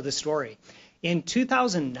start with a story. In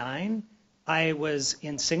 2009, I was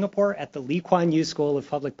in Singapore at the Lee Kuan Yew School of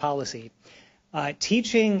Public Policy,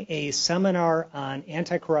 teaching a seminar on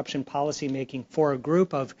anti-corruption policymaking for a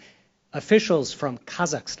group of officials from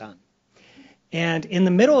Kazakhstan. And in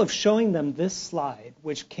the middle of showing them this slide,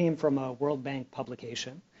 which came from a World Bank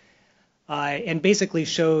publication, and basically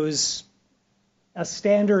shows a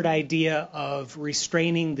standard idea of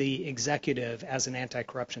restraining the executive as an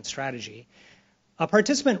anti-corruption strategy, a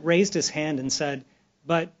participant raised his hand and said,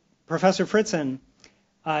 but Professor Fritzen,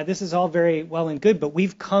 this is all very well and good, but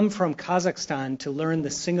we've come from Kazakhstan to learn the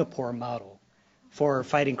Singapore model for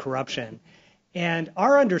fighting corruption. And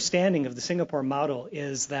our understanding of the Singapore model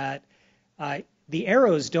is that the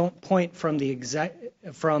arrows don't point from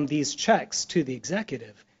these checks to the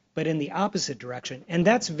executive, but in the opposite direction. And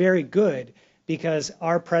that's very good because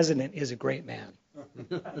our president is a great man.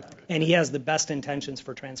 And he has the best intentions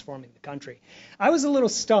for transforming the country. I was a little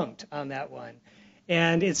stumped on that one.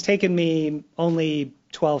 And it's taken me only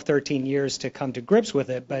 12, 13 years to come to grips with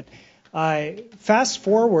it. But fast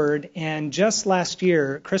forward, and just last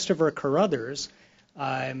year, Christopher Carruthers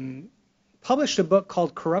published a book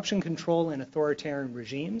called Corruption Control in Authoritarian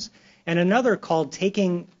Regimes, and another called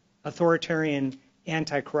Taking Authoritarian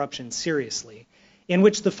Anti-Corruption Seriously, in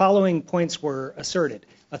which the following points were asserted.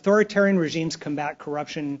 Authoritarian regimes combat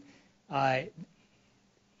corruption,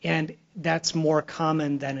 and that's more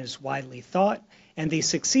common than is widely thought, and they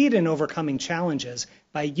succeed in overcoming challenges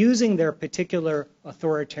by using their particular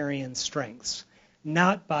authoritarian strengths,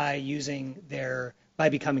 not by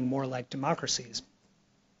becoming more like democracies.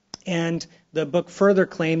 And the book further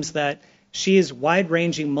claims that Xi's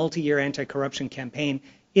wide-ranging multi-year anti-corruption campaign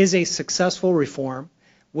is a successful reform,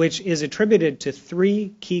 which is attributed to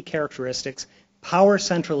 3 key characteristics: power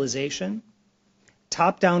centralization,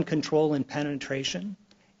 top-down control and penetration,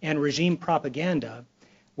 and regime propaganda,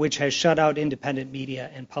 which has shut out independent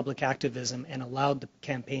media and public activism and allowed the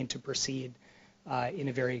campaign to proceed in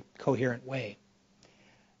a very coherent way.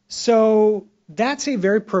 So that's a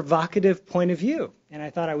very provocative point of view, and I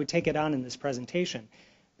thought I would take it on in this presentation,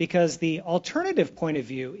 because the alternative point of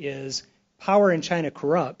view is power in China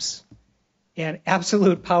corrupts, and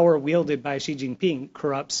absolute power wielded by Xi Jinping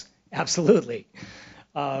corrupts absolutely.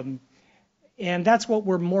 And that's what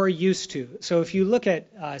we're more used to. So if you look at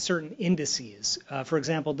certain indices, for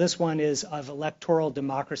example, this one is of electoral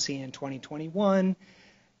democracy in 2021.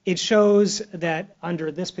 It shows that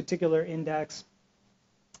under this particular index,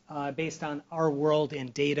 based on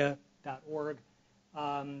ourworldindata.org,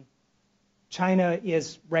 China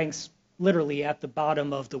ranks literally at the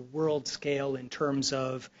bottom of the world scale in terms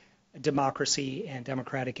of democracy and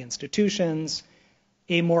democratic institutions.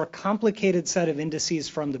 A more complicated set of indices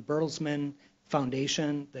from the Bertelsmann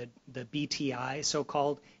Foundation, the BTI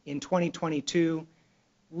so-called, in 2022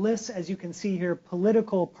 lists, as you can see here,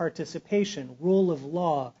 political participation, rule of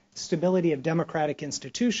law, stability of democratic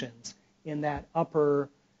institutions in that upper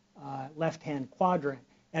left-hand quadrant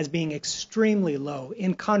as being extremely low,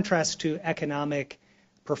 in contrast to economic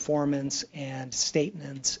performance and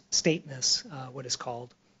stateness, what is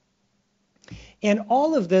called. And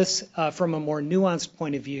all of this, from a more nuanced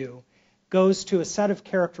point of view, goes to a set of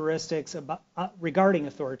characteristics regarding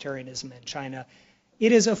authoritarianism in China.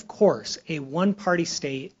 It is, of course, a one-party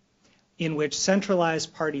state in which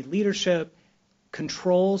centralized party leadership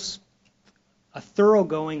controls a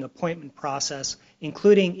thoroughgoing appointment process,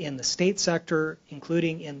 including in the state sector,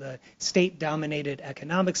 including in the state-dominated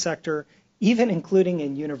economic sector, even including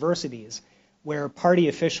in universities, where party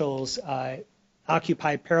officials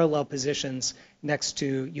occupy parallel positions next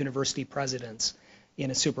to university presidents in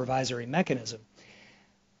a supervisory mechanism.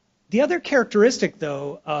 The other characteristic,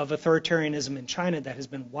 though, of authoritarianism in China that has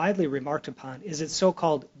been widely remarked upon is its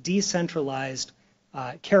so-called decentralized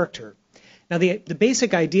character. Now, the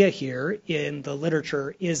basic idea here in the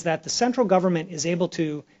literature is that the central government is able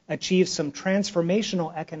to achieve some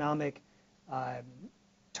transformational economic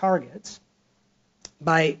targets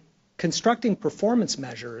by constructing performance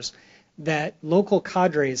measures that local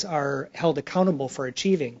cadres are held accountable for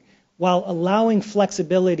achieving, while allowing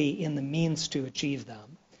flexibility in the means to achieve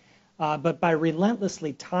them, but by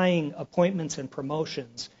relentlessly tying appointments and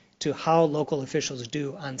promotions to how local officials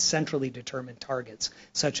do on centrally determined targets,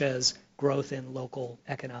 such as growth in local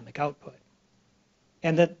economic output.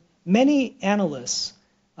 And that many analysts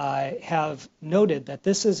have noted that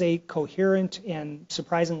this is a coherent and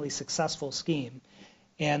surprisingly successful scheme,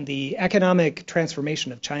 and the economic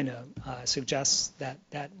transformation of China suggests that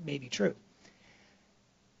that may be true.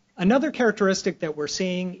 Another characteristic that we're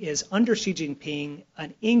seeing is under Xi Jinping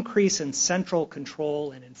an increase in central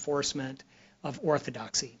control and enforcement of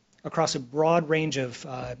orthodoxy across a broad range of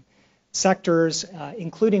sectors,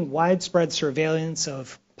 including widespread surveillance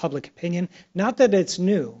of public opinion. Not that it's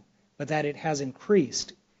new, but that it has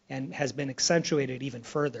increased and has been accentuated even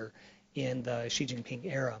further in the Xi Jinping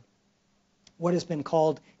era. What has been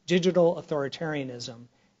called digital authoritarianism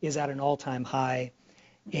is at an all-time high,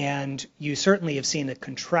 and you certainly have seen a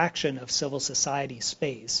contraction of civil society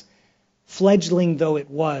space. Fledgling though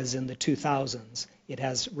it was in the 2000s, it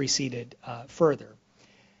has receded further.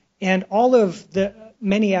 And all of the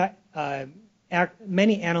many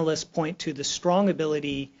analysts point to the strong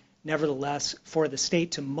ability, nevertheless, for the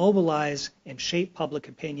state to mobilize and shape public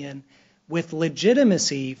opinion, with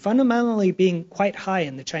legitimacy fundamentally being quite high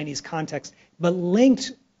in the Chinese context, but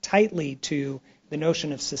linked tightly to the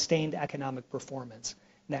notion of sustained economic performance,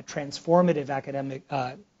 that transformative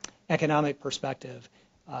economic perspective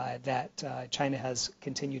that China has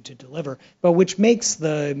continued to deliver, but which makes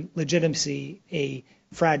the legitimacy a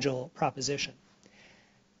fragile proposition.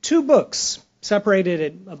 Two books, separated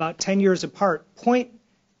at about 10 years apart, point,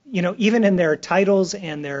 even in their titles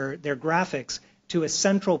and their graphics, to a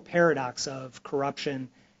central paradox of corruption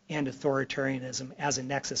and authoritarianism as a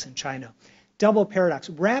nexus in China. Double paradox,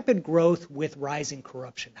 rapid growth with rising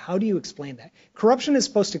corruption. How do you explain that? Corruption is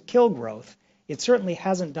supposed to kill growth. It certainly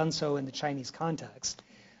hasn't done so in the Chinese context.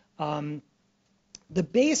 The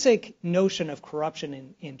basic notion of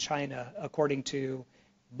corruption in China, according to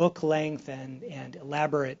book length and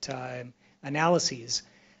elaborate analyses,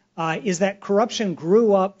 is that corruption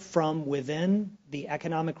grew up from within the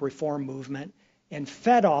economic reform movement and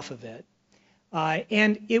fed off of it.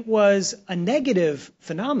 And it was a negative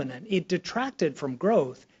phenomenon. It detracted from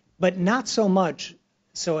growth, but not so much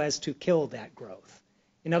so as to kill that growth.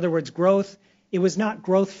 In other words, growth, it was not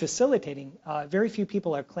growth facilitating. Very few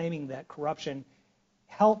people are claiming that corruption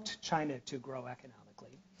helped China to grow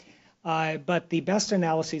economically. But the best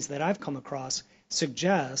analyses that I've come across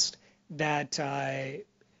suggest that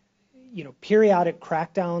periodic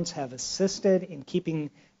crackdowns have assisted in keeping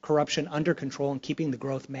corruption under control and keeping the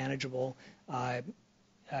growth manageable,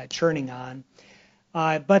 churning on.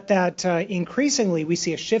 But that increasingly we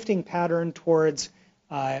see a shifting pattern towards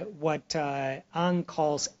what Ang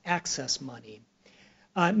calls access money,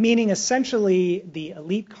 meaning essentially the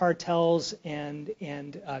elite cartels and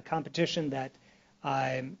competition that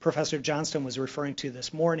Professor Johnston was referring to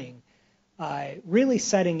this morning, really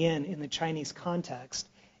setting in the Chinese context.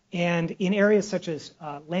 And in areas such as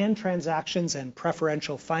land transactions and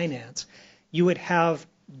preferential finance, you would have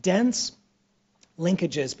dense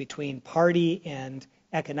linkages between party and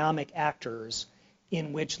economic actors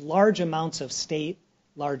in which large amounts of state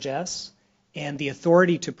largesse and the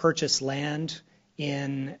authority to purchase land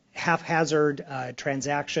in haphazard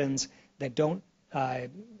transactions that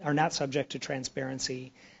are not subject to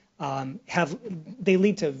transparency they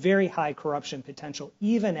lead to very high corruption potential,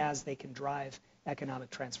 even as they can drive economic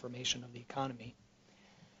transformation of the economy.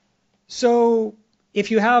 So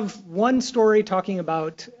if you have one story talking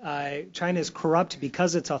about China is corrupt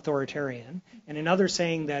because it's authoritarian, and another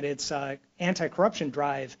saying that its anti-corruption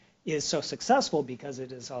drive is so successful because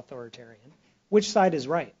it is authoritarian, which side is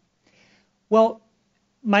right? Well,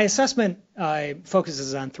 my assessment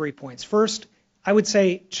focuses on 3 points. First, I would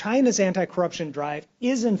say China's anti-corruption drive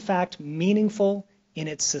is in fact meaningful in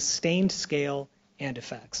its sustained scale and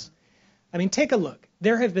effects. I mean, take a look.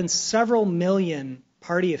 There have been several million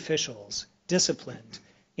party officials disciplined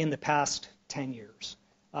in the past 10 years.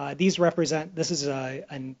 This is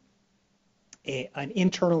an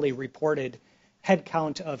internally reported head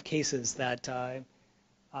count of cases that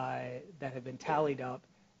have been tallied up,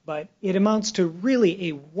 but it amounts to really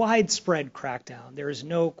a widespread crackdown. There is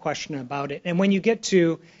no question about it. And when you get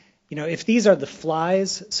to, if these are the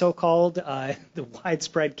flies, so-called, the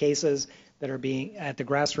widespread cases that are being, at the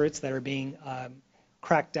grassroots, that are being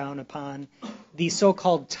cracked down upon, the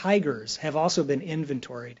so-called tigers have also been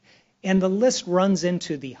inventoried. And the list runs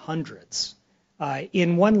into the hundreds.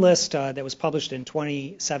 In one list that was published in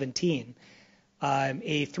 2017,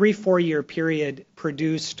 a 3-4 year period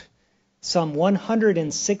produced some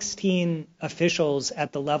 116 officials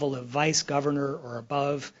at the level of vice governor or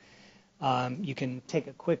above. You can take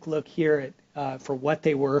a quick look here at for what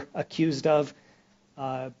they were accused of.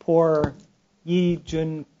 Poor Yi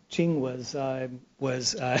Junqing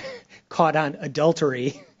was caught on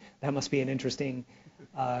adultery. That must be an interesting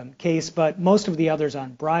case. But most of the others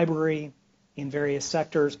on bribery in various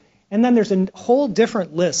sectors. And then there's a whole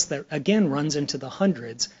different list that again runs into the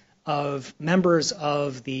hundreds of members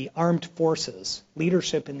of the armed forces,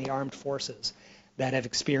 leadership in the armed forces that have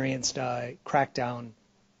experienced crackdown,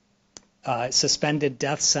 suspended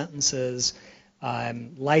death sentences,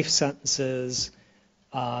 life sentences,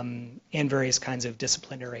 and various kinds of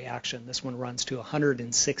disciplinary action. This one runs to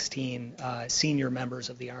 116 senior members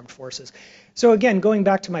of the armed forces. So again, going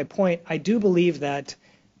back to my point, I do believe that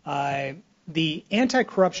the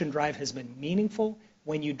anti-corruption drive has been meaningful.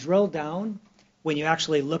 When you drill down, when you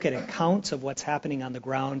actually look at accounts of what's happening on the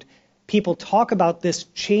ground, people talk about this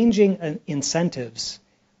changing incentives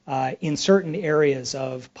in certain areas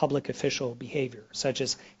of public official behavior, such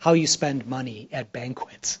as how you spend money at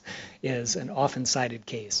banquets is an often cited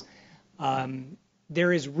case.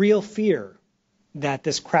 There is real fear that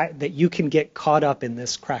that you can get caught up in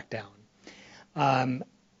this crackdown.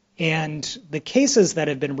 And the cases that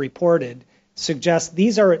have been reported suggest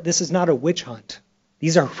this is not a witch hunt.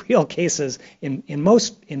 These are real cases in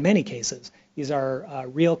many cases. These are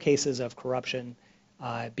real cases of corruption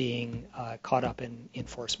being caught up in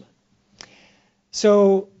enforcement.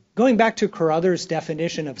 So going back to Carruthers'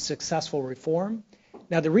 definition of successful reform,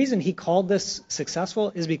 now the reason he called this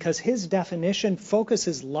successful is because his definition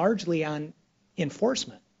focuses largely on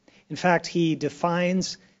enforcement. In fact, he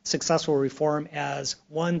defines successful reform as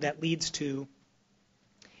one that leads to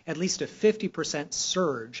at least a 50%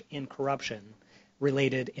 surge in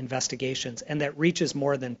corruption-related investigations, and that reaches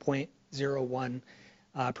more than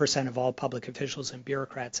 0.01% of all public officials and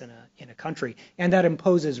bureaucrats in a country, and that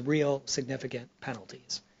imposes real significant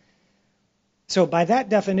penalties. So by that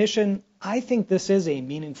definition, I think this is a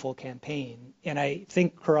meaningful campaign, and I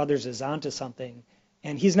think Carruthers is onto something,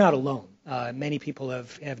 and he's not alone. Many people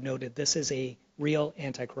have noted this is a real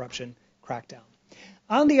anti-corruption crackdown.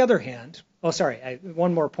 On the other hand,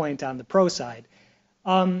 one more point on the pro side.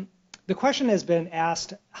 The question has been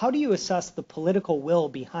asked, how do you assess the political will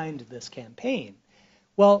behind this campaign?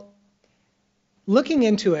 Well, looking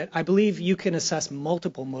into it, I believe you can assess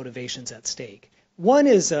multiple motivations at stake. One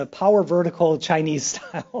is a power vertical Chinese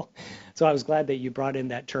style. So I was glad that you brought in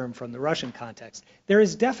that term from the Russian context. There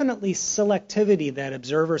is definitely selectivity that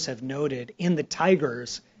observers have noted in the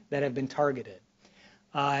tigers that have been targeted.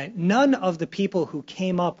 None of the people who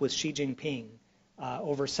came up with Xi Jinping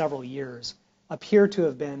over several years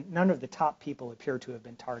none of the top people appear to have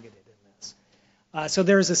been targeted in this. So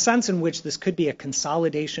there is a sense in which this could be a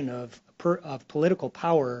consolidation of political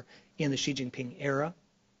power in the Xi Jinping era.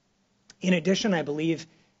 In addition, I believe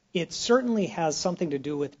it certainly has something to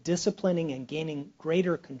do with disciplining and gaining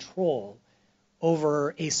greater control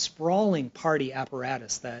over a sprawling party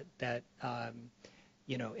apparatus that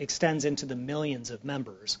extends into the millions of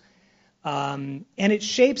members. And it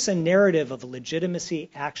shapes a narrative of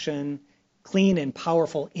legitimacy, action, clean and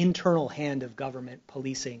powerful internal hand of government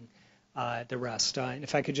policing the rest. And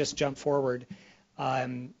if I could just jump forward,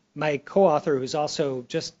 my co-author, who's also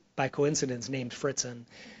just by coincidence named Fritzen,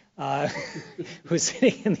 who's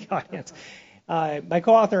sitting in the audience, my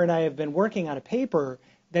co-author and I have been working on a paper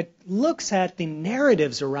that looks at the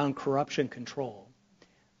narratives around corruption control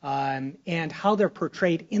and how they're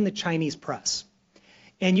portrayed in the Chinese press.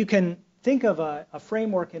 And you can think of a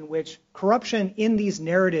framework in which corruption in these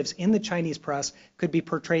narratives in the Chinese press could be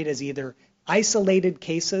portrayed as either isolated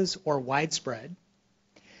cases or widespread.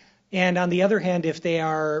 And on the other hand, if they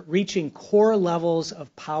are reaching core levels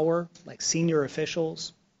of power, like senior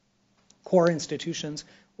officials, core institutions,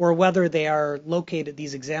 or whether they are located,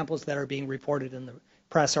 these examples that are being reported in the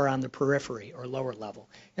press are on the periphery or lower level.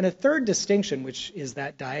 And a third distinction, which is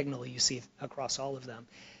that diagonal you see across all of them,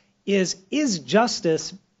 is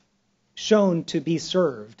justice shown to be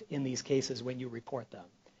served in these cases when you report them?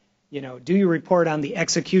 Do you report on the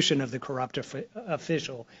execution of the corrupt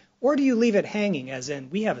official, or do you leave it hanging, as in,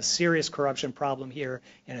 we have a serious corruption problem here,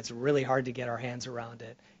 and it's really hard to get our hands around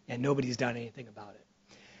it, and nobody's done anything about it?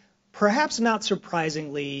 Perhaps not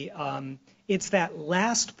surprisingly, it's that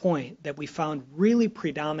last point that we found really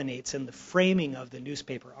predominates in the framing of the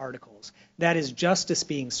newspaper articles, that is justice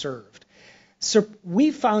being served. So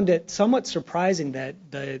we found it somewhat surprising that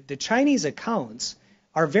the Chinese accounts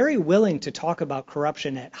are very willing to talk about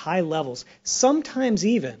corruption at high levels, sometimes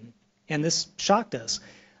even, and this shocked us,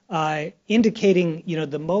 indicating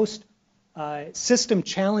the most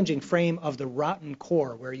system-challenging frame of the rotten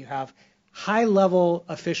core, where you have high-level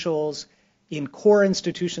officials in core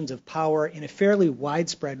institutions of power in a fairly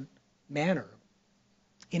widespread manner,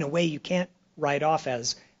 in a way you can't write off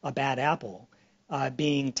as a bad apple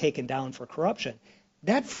being taken down for corruption.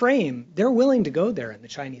 That frame, they're willing to go there in the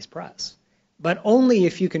Chinese press, but only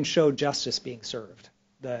if you can show justice being served,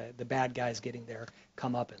 the bad guys getting their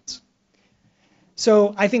comeuppance.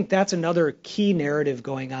 So I think that's another key narrative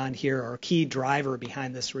going on here, or key driver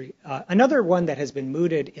behind this. Another one that has been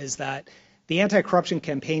mooted is that the anti-corruption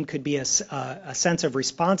campaign could be a sense of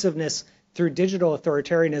responsiveness through digital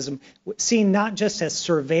authoritarianism, seen not just as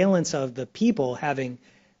surveillance of the people having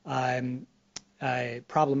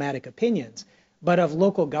problematic opinions, but of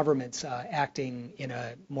local governments acting in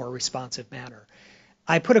a more responsive manner.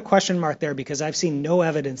 I put a question mark there because I've seen no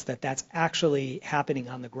evidence that that's actually happening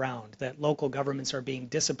on the ground, that local governments are being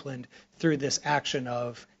disciplined through this action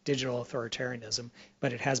of digital authoritarianism,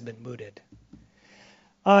 but it has been mooted.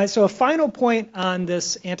 So a final point on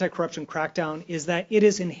this anti-corruption crackdown is that it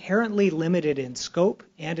is inherently limited in scope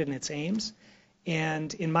and in its aims,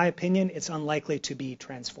 and in my opinion, it's unlikely to be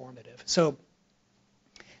transformative. So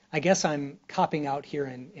I guess I'm copping out here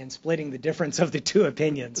and splitting the difference of the two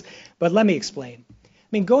opinions, but let me explain.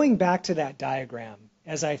 I mean, going back to that diagram,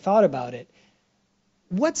 as I thought about it,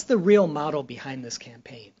 what's the real model behind this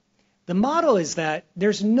campaign? The model is that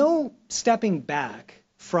there's no stepping back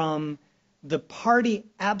from the party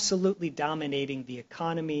absolutely dominating the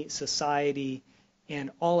economy, society,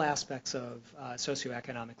 and all aspects of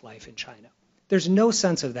socioeconomic life in China. There's no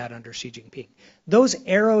sense of that under Xi Jinping. Those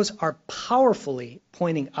arrows are powerfully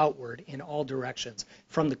pointing outward in all directions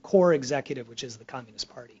from the core executive, which is the Communist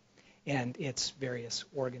Party, and its various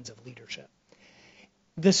organs of leadership.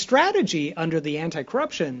 The strategy under the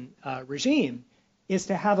anti-corruption regime is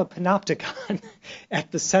to have a panopticon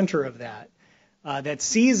at the center of that, that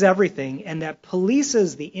sees everything and that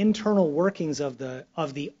polices the internal workings of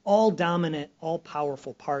the all-dominant,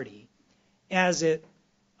 all-powerful party as it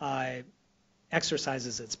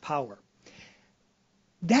exercises its power.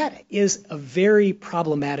 That is a very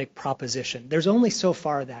problematic proposition. There's only so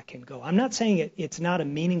far that can go. I'm not saying it's not a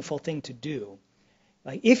meaningful thing to do.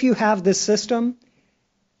 Like, if you have this system,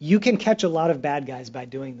 you can catch a lot of bad guys by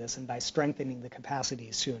doing this and by strengthening the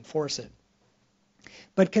capacities to enforce it.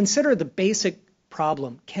 But consider the basic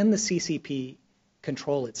problem: can the CCP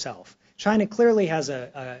control itself? China clearly has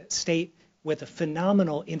a state with a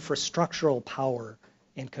phenomenal infrastructural power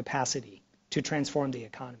and capacity to transform the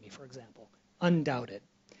economy, for example, undoubted.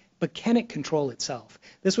 but can it control itself?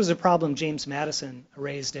 This was a problem James Madison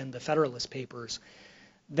raised in the Federalist Papers,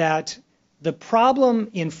 that the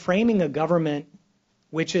problem in framing a government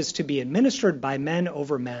which is to be administered by men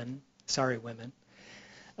over men, sorry women,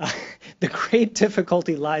 the great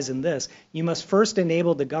difficulty lies in this. You must first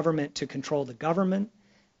enable the government to control the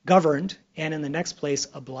governed, and in the next place,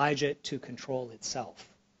 oblige it to control itself.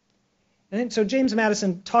 And then, so James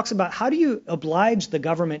Madison talks about how do you oblige the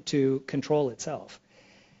government to control itself.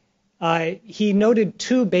 He noted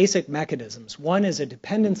two basic mechanisms. One is a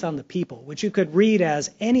dependence on the people, which you could read as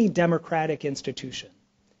any democratic institution,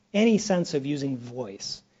 any sense of using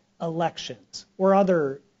voice, elections, or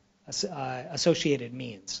other associated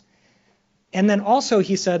means. And then also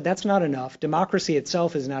he said that's not enough. Democracy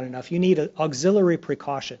itself is not enough. You need auxiliary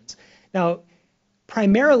precautions. Now,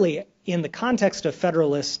 primarily in the context of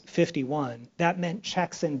Federalist 51, that meant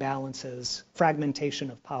checks and balances, fragmentation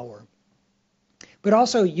of power. But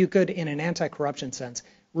also you could, in an anti-corruption sense,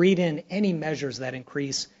 read in any measures that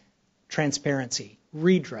increase transparency,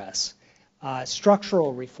 redress,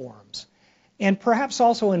 structural reforms, and perhaps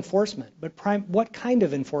also enforcement. But what kind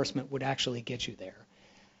of enforcement would actually get you there?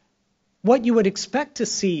 What you would expect to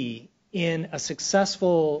see in a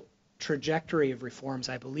successful trajectory of reforms,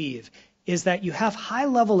 I believe, is that you have high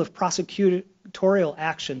level of prosecutorial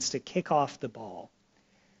actions to kick off the ball,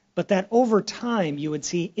 but that over time you would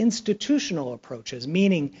see institutional approaches,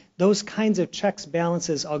 meaning those kinds of checks,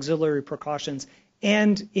 balances, auxiliary precautions,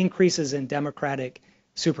 and increases in democratic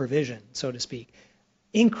supervision, so to speak,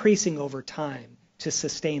 increasing over time to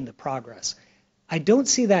sustain the progress. I don't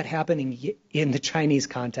see that happening in the Chinese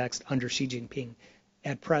context under Xi Jinping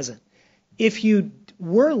at present. If you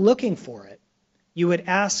were looking for it, you would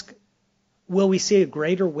ask, will we see a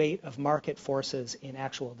greater weight of market forces in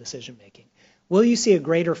actual decision making? Will you see a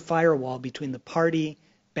greater firewall between the party,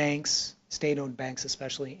 banks, state-owned banks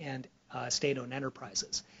especially, and state-owned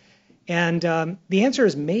enterprises? And the answer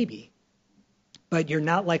is maybe, but you're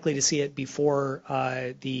not likely to see it before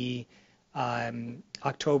the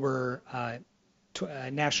October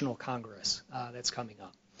National Congress that's coming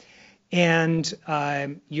up.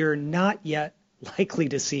 And you're not yet likely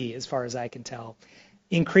to see, as far as I can tell,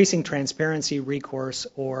 increasing transparency, recourse,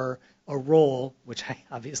 or a role, which I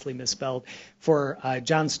obviously misspelled, for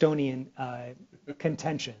Johnstonian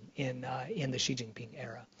contention in the Xi Jinping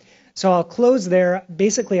era. So I'll close there.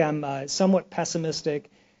 Basically, I'm somewhat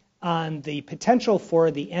pessimistic on the potential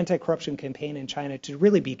for the anti-corruption campaign in China to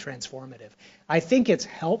really be transformative. I think it's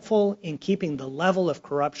helpful in keeping the level of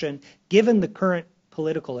corruption, given the current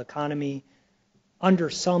political economy, under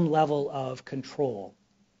some level of control,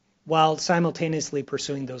 while simultaneously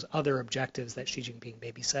pursuing those other objectives that Xi Jinping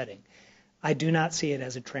may be setting. I do not see it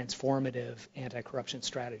as a transformative anti-corruption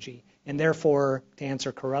strategy, and therefore, to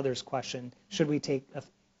answer Carruthers' question, should we take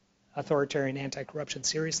authoritarian anti-corruption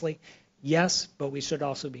seriously? Yes, but we should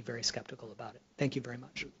also be very skeptical about it. Thank you very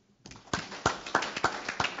much.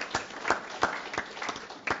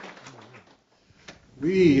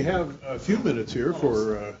 We have a few minutes here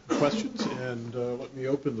for questions, and let me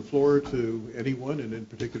open the floor to anyone, and in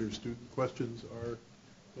particular student questions are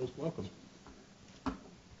most welcome.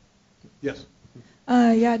 Yes?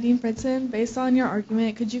 Dean Fritzen, based on your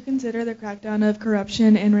argument, could you consider the crackdown of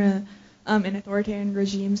corruption in authoritarian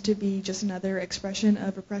regimes to be just another expression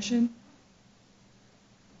of repression?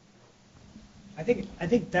 I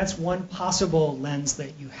think that's one possible lens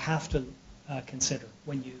that you have to consider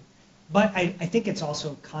when you, but I think it's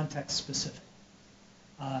also context specific.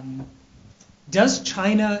 Does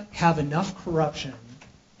China have enough corruption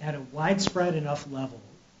at a widespread enough level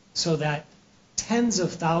so that tens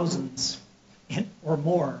of thousands or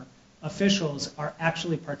more officials are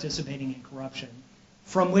actually participating in corruption,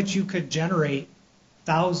 from which you could generate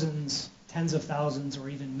thousands, tens of thousands, or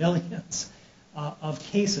even millions of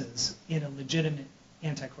cases in a legitimate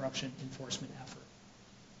anti-corruption enforcement effort?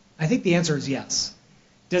 I think the answer is yes.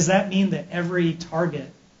 Does that mean that every target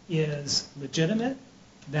is legitimate,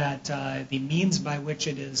 that the means by which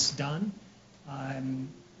it is done,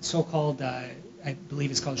 so-called, I believe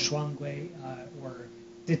it's called shuangui, or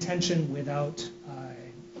detention without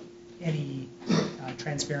any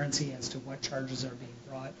transparency as to what charges are being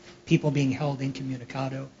brought, people being held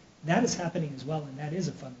incommunicado, that is happening as well, and that is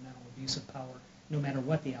a fundamental abuse of power, no matter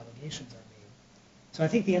what the allegations are made. So I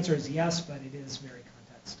think the answer is yes, but it is very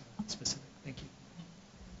context specific. Thank you.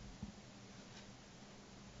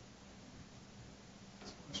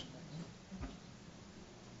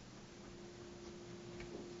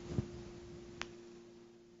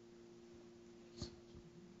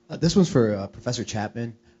 This one's for Professor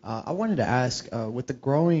Chapman. I wanted to ask, with the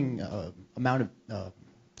growing amount of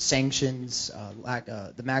sanctions,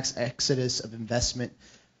 the mass exodus of investment.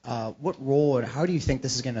 What role and how do you think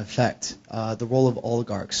this is going to affect the role of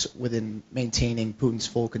oligarchs within maintaining Putin's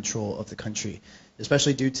full control of the country,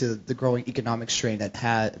 especially due to the growing economic strain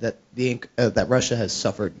that Russia has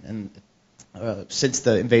suffered since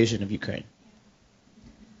the invasion of Ukraine?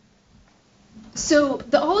 So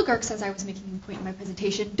the oligarchs, as I was making a point in my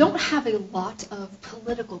presentation, don't have a lot of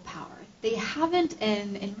political power. They haven't,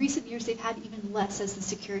 and in recent years they've had even less as the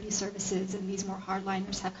security services and these more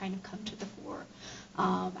hardliners have kind of come to the fore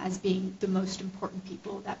as being the most important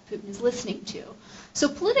people that Putin is listening to. So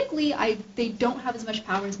politically, they don't have as much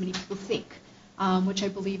power as many people think, which I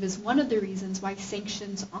believe is one of the reasons why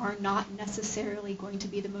sanctions are not necessarily going to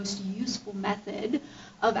be the most useful method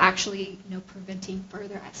of actually, preventing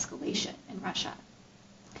further escalation in Russia.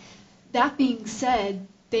 That being said,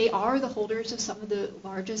 they are the holders of some of the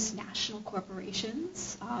largest national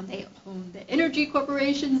corporations. They own the energy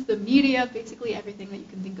corporations, the media, basically everything that you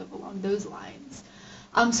can think of along those lines.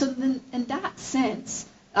 So then, in that sense,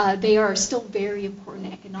 they are still very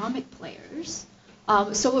important economic players.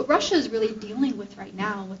 So what Russia is really dealing with right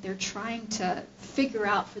now, what they're trying to figure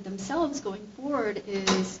out for themselves going forward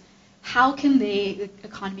is how can the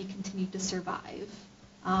economy continue to survive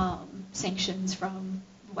sanctions from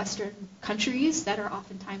Western countries that are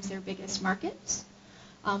oftentimes their biggest markets.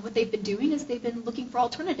 What they've been doing is they've been looking for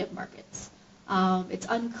alternative markets. It's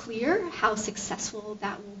unclear how successful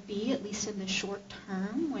that will be, at least in the short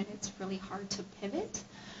term when it's really hard to pivot.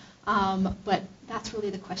 But that's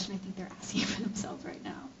really the question I think they're asking for themselves right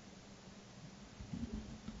now.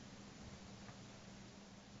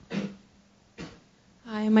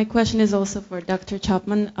 Hi, my question is also for Dr.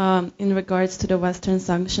 Chapman in regards to the Western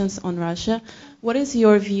sanctions on Russia. What is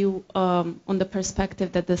your view on the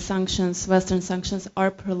perspective that the sanctions, Western sanctions,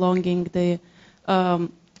 are prolonging the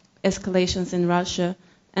escalations in Russia,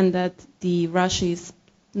 and that Russia is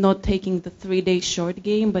not taking the 3-day short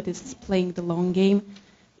game, but is playing the long game,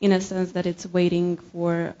 in a sense that it's waiting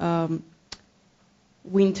for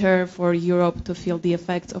winter for Europe to feel the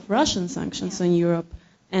effects of Russian sanctions on Europe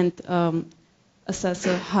and assess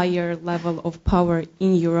a higher level of power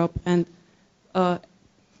in Europe and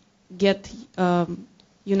get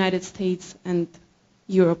United States and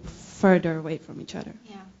Europe further away from each other?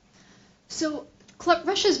 Yeah. So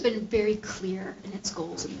Russia's been very clear in its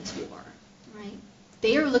goals in this war, right?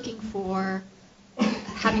 They are looking for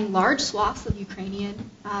having large swaths of Ukrainian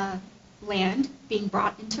land being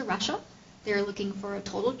brought into Russia. They're looking for a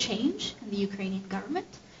total change in the Ukrainian government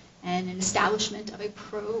and an establishment of a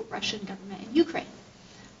pro-Russian government in Ukraine.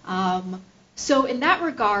 So in that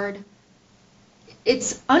regard,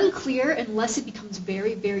 it's unclear unless it becomes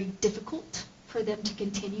very, very difficult for them to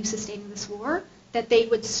continue sustaining this war that they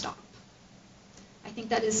would stop. I think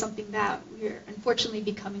that is something that we're unfortunately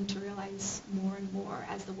becoming to realize more and more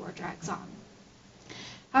as the war drags on.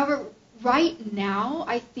 However, right now,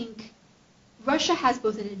 I think Russia has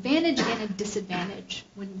both an advantage and a disadvantage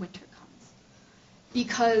when winter comes.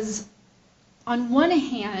 Because on one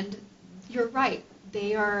hand, you're right,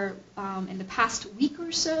 they are, in the past week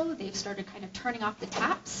or so, they've started kind of turning off the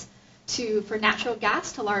taps for natural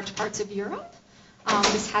gas to large parts of Europe.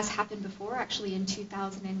 This has happened before, actually in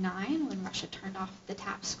 2009, when Russia turned off the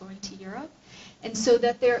taps going to Europe. And so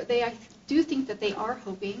that I do think that they are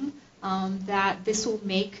hoping that this will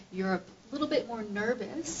make Europe a little bit more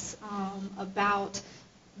nervous about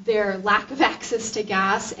their lack of access to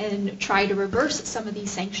gas and try to reverse some of these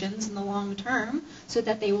sanctions in the long term so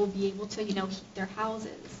that they will be able to, heat their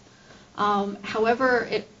houses. However,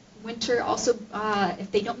 winter also,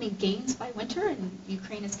 if they don't make gains by winter, and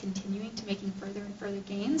Ukraine is continuing to making further and further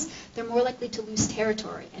gains, they're more likely to lose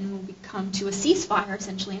territory and will come to a ceasefire,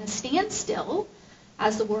 essentially, and a standstill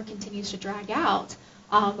as the war continues to drag out,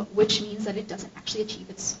 which means that it doesn't actually achieve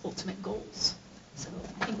its ultimate goals. So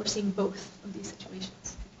I think we're seeing both of these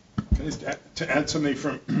situations. To add something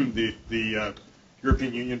from the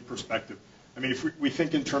European Union perspective, I mean, if we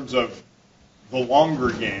think in terms of the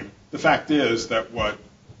longer game, the fact is that what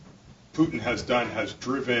Putin has done has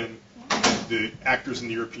driven the actors in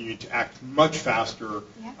the European Union to act much faster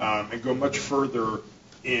and go much further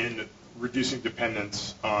in reducing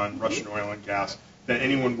dependence on Russian oil and gas than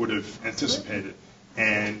anyone would have anticipated.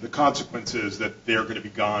 And the consequence is that they're going to be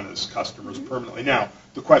gone as customers permanently. Now,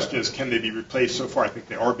 the question is, can they be replaced? So far, I think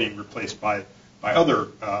they are being replaced by other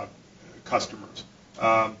customers.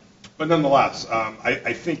 But nonetheless,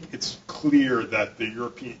 I think it's clear that the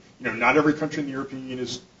European, not every country in the European Union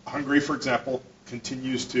is. Hungary, for example,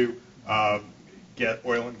 continues to get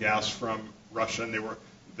oil and gas from Russia, and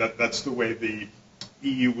that's the way the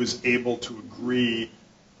EU was able to agree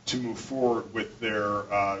to move forward with their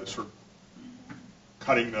sort of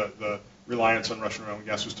cutting the reliance on Russian oil and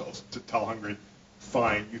gas was to tell Hungary,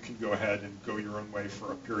 fine, you can go ahead and go your own way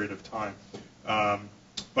for a period of time.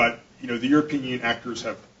 But the European Union actors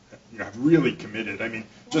have really committed. I mean,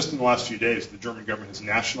 just in the last few days, the German government has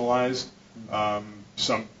nationalized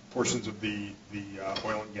some portions of the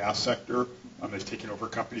oil and gas sector. They've taken over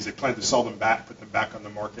companies. They plan to sell them back, put them back on the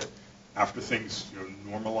market after things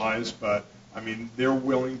normalize. But I mean, they're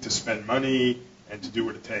willing to spend money and to do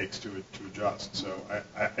what it takes to adjust. So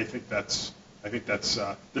I think that's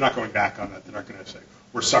they're not going back on that. They're not going to say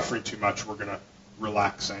we're suffering too much, we're going to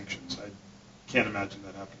relax sanctions. I can't imagine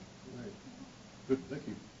that happening. Right. Good. Thank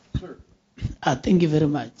you, sir. Thank you very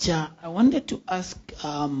much. I wanted to ask,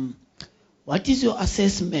 what is your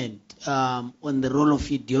assessment on the role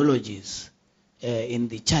of ideologies in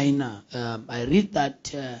the China? I read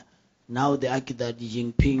that now they argue that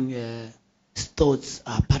Xi Jinping's thoughts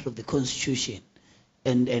are part of the constitution,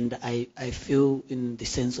 and I feel in the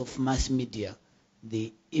sense of mass media,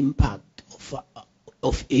 the impact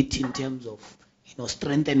of it in terms of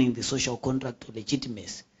strengthening the social contract of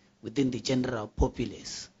legitimacy within the general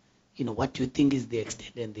populace. What do you think is the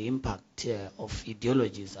extent and the impact of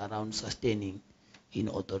ideologies around sustaining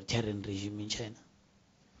authoritarian regime in China?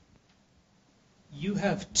 You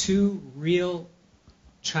have two real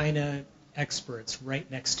China experts right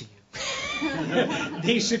next to you.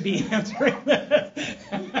 They should be answering that.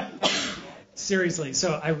 Seriously,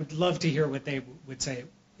 so I would love to hear what they would say.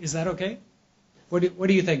 Is that okay? What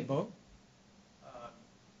do you think, Bo?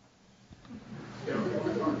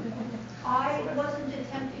 I wasn't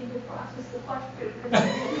attempting to process the question.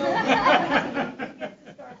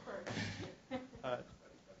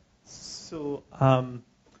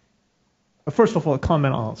 First of all, a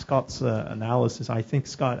comment on Scott's analysis. I think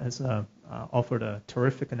Scott has offered a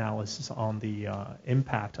terrific analysis on the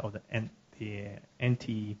impact of the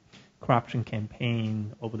anti-corruption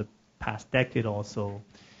campaign over the past decade or so.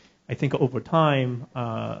 I think over time,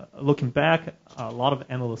 looking back, a lot of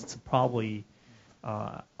analysts probably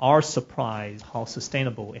are surprised how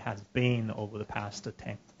sustainable it has been over the past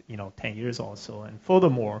 10 years or so. And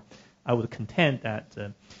furthermore, I would contend that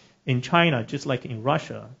in China, just like in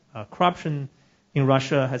Russia, corruption in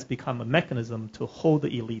Russia has become a mechanism to hold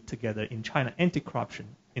the elite together. In China, anti-corruption,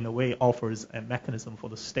 in a way, offers a mechanism for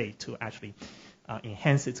the state to actually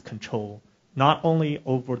enhance its control, not only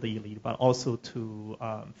over the elite, but also to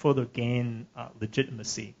further gain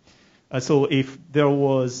legitimacy. So if there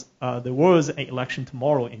was an election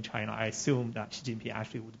tomorrow in China, I assume that Xi Jinping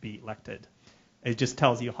actually would be elected. It just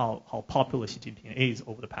tells you how popular Xi Jinping is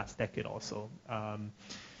over the past decade or so.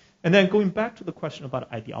 And then going back to the question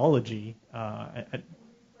about ideology, I'm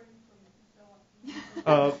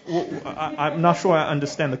not sure I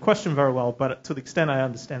understand the question very well, but to the extent I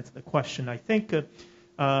understand the question, I think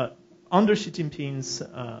under Xi Jinping's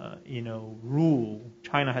rule,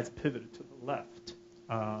 China has pivoted to the left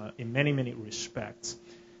in many respects.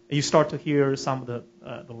 You start to hear some of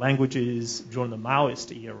the languages during the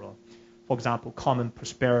Maoist era, for example, common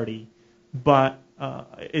prosperity, but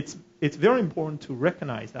it's very important to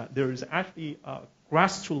recognize that there is actually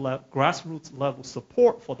grassroots level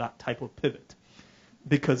support for that type of pivot,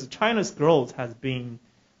 because China's growth has been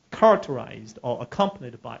characterized or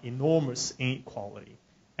accompanied by enormous inequality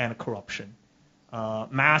and corruption,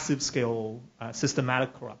 massive scale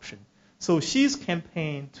systematic corruption. So Xi's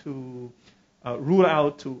campaign to rule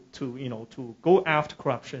out, to go after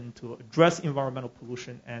corruption, to address environmental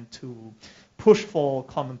pollution, and to push for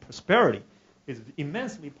common prosperity is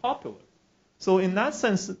immensely popular. So in that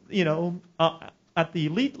sense, at the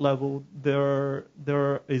elite level, there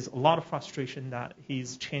is a lot of frustration that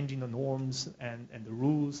he's changing the norms and the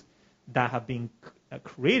rules that have been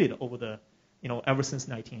created over the, ever since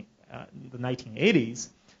the 1980s.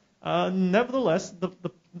 Nevertheless,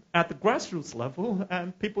 at the grassroots level,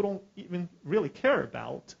 people don't even really care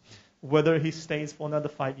about whether he stays for another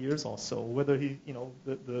 5 years or so, whether he,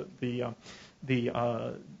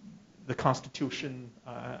 the Constitution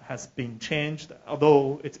has been changed.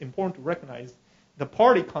 Although it's important to recognize the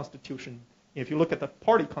party constitution. If you look at the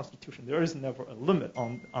party constitution, there is never a limit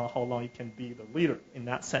on how long you can be the leader in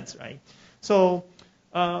that sense, right? So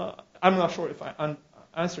I'm not sure if I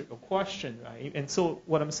answered your question, right? And so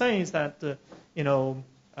what I'm saying is that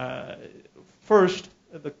first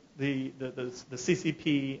the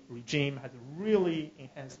CCP regime has really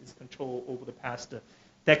enhanced its control over the past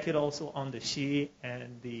decade also on the Xi,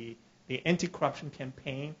 and the anti-corruption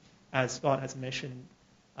campaign, as Scott has mentioned,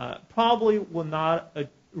 probably will not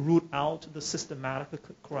root out the systematic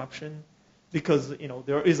corruption, because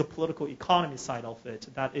there is a political economy side of it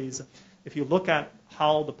that is if you look at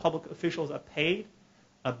how the public officials are paid,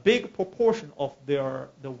 a big proportion of the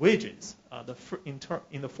wages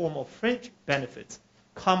in the form of fringe benefits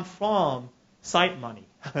come from side money.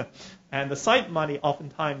 And the side money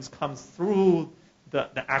oftentimes comes through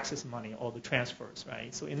the access money or the transfers,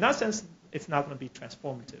 right? So in that sense, it's not going to be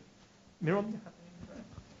transformative. Miriam, you have anything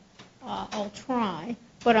to add? I'll try,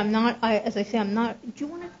 but I'm not, as I say, I'm not, do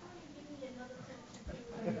you want to try and give me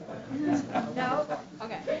another chance? No?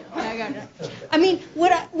 Okay. I got it. I mean,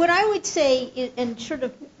 what I would say, is, and sort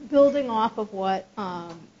of building off of what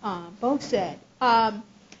Bo said,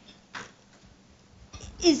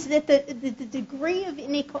 is that the degree of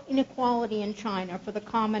inequality in China for the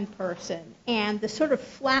common person and the sort of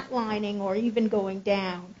flatlining or even going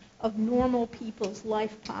down of normal people's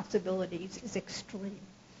life possibilities is extreme.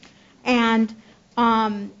 And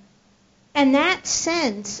that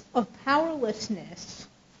sense of powerlessness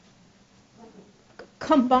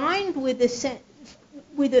combined with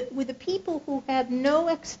the people who have no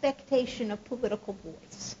expectation of political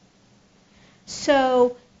voice.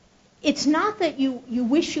 So it's not that you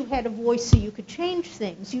wish you had a voice so you could change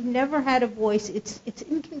things. You've never had a voice. It's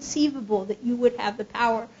inconceivable that you would have the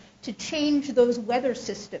power to change those weather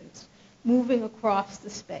systems moving across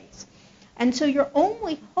the space. And so your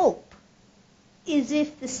only hope is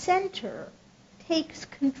if the center takes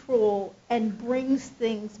control and brings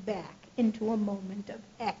things back into a moment of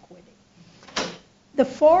equity. The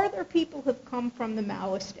farther people have come from the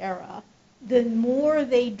Maoist era, the more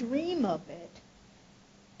they dream of it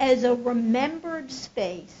as a remembered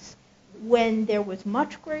space when there was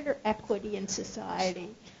much greater equity in society,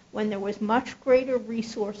 when there was much greater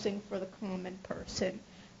resourcing for the common person,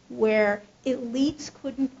 where elites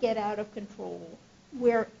couldn't get out of control,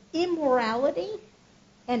 where immorality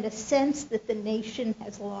and a sense that the nation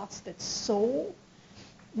has lost its soul,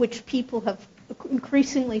 which people have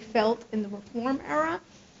increasingly felt in the reform era,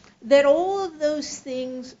 that all of those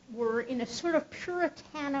things were in a sort of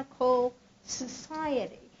puritanical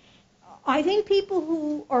society. I think people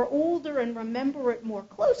who are older and remember it more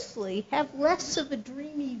closely have less of a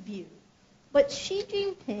dreamy view. But Xi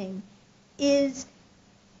Jinping is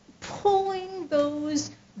pulling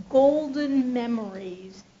those golden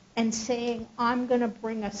memories and saying, I'm going to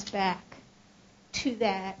bring us back to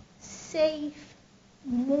that safe,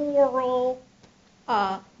 moral,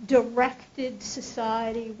 directed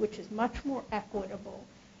society, which is much more equitable.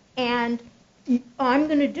 And I'm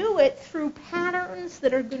going to do it through patterns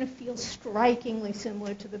that are going to feel strikingly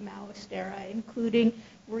similar to the Maoist era, including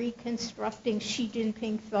reconstructing Xi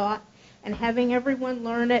Jinping thought and having everyone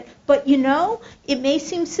learn it. But it may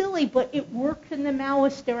seem silly, but it worked in the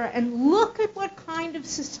Maoist era. And look at what kind of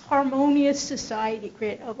harmonious society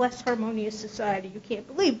created. A less harmonious society you can't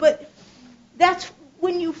believe. But that's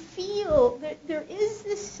when you feel that there is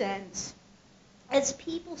this sense, as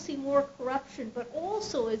people see more corruption, but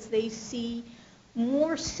also as they see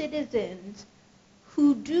more citizens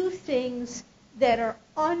who do things that are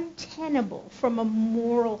untenable from a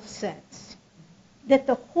moral sense, that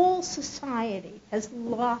the whole society has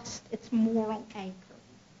lost its moral anchor.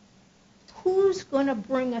 Who's going to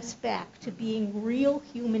bring us back to being real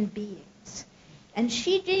human beings? And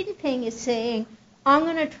Xi Jinping is saying, I'm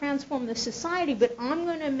going to transform the society, but I'm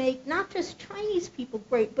going to make not just Chinese people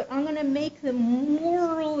great, but I'm going to make them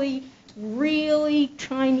morally, really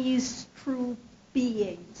Chinese true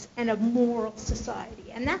beings and a moral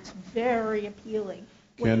society. And that's very appealing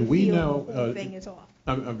when Can you we feel now, the whole thing is off.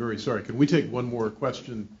 I'm very sorry. Can we take one more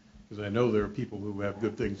question? Because I know there are people who have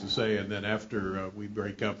good things to say, and then after we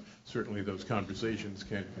break up, certainly those conversations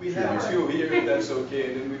can We have two here, if that's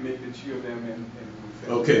okay, and then we make the two of them and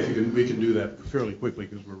Okay, we can do that fairly quickly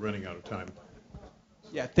because we're running out of time.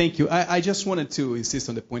 Yeah, thank you. I just wanted to insist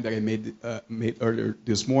on the point that I made earlier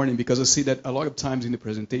this morning, because I see that a lot of times in the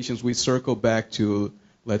presentations we circle back to,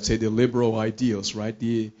 let's say, the liberal ideals, right?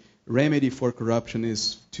 The remedy for corruption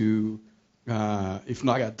is to, if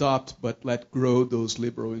not adopt, but let grow those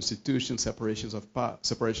liberal institutions, separation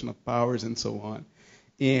of powers, and so on.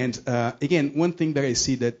 And again, one thing that I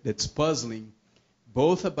see that's puzzling,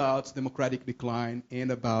 both about democratic decline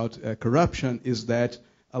and about corruption, is that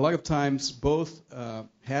a lot of times both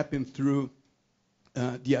happen through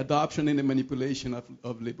the adoption and the manipulation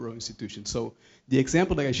of liberal institutions. So the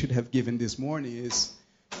example that I should have given this morning is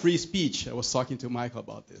free speech. I was talking to Michael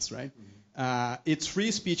about this, right? It's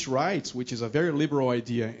free speech rights, which is a very liberal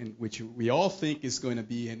idea, in which we all think is going to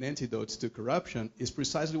be an antidote to corruption, is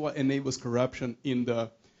precisely what enables corruption in the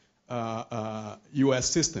U.S.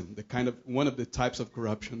 system, one of the types of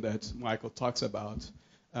corruption that Michael talks about,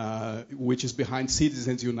 which is behind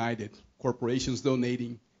Citizens United, corporations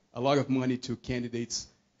donating a lot of money to candidates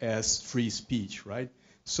as free speech, right?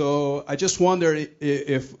 So I just wonder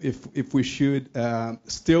if we should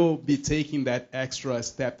still be taking that extra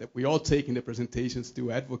step that we all take in the presentations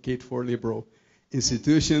to advocate for liberal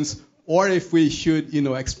institutions, or if we should,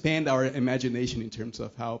 expand our imagination in terms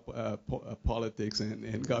of how politics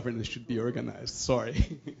and governance should be organized.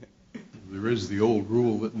 Sorry. There is the old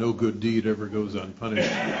rule that no good deed ever goes unpunished.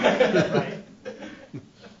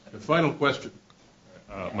 The final question.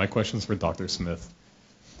 My question is for Dr. Smith.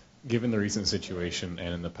 Given the recent situation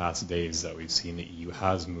and in the past days that we've seen the EU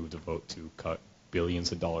has moved a vote to cut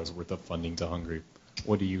billions of dollars worth of funding to Hungary,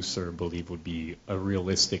 what do you, sir, believe would be a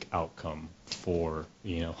realistic outcome for,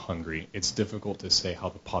 Hungary? It's difficult to say how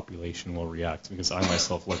the population will react because I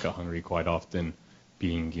myself look at Hungary quite often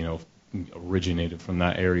being, originated from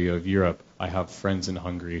that area of Europe. I have friends in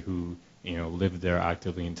Hungary who, live there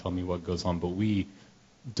actively and tell me what goes on, but we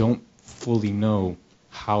don't fully know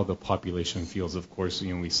how the population feels. Of course,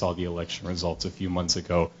 we saw the election results a few months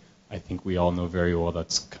ago. I think we all know very well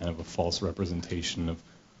that's kind of a false representation of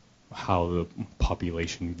how the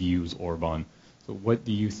population views Orban. So what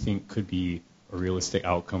do you think could be a realistic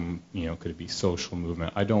outcome? Could it be social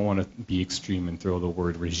movement? I don't want to be extreme and throw the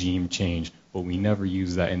word regime change, but we never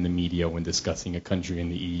use that in the media when discussing a country in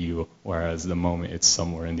the EU, whereas the moment it's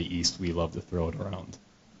somewhere in the East, we love to throw it around.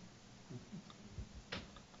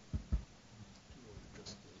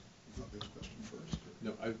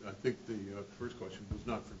 No, I think the first question was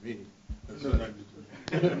not for me.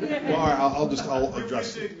 Well, I'll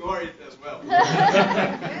address it. Ignore it as well.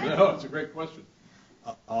 No, it's a great question.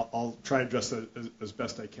 I'll try and address that as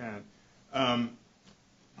best I can.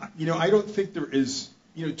 I don't think there is,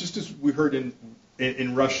 just as we heard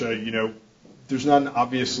in Russia, there's not an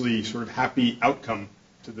obviously sort of happy outcome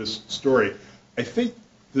to this story. I think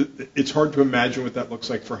that it's hard to imagine what that looks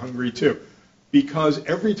like for Hungary too, because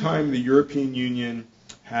every time the European Union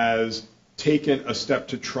has taken a step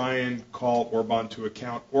to try and call Orban to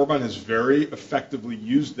account, Orban has very effectively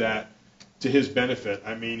used that to his benefit.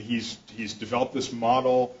 I mean, he's developed this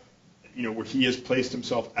model, where he has placed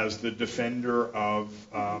himself as the defender of.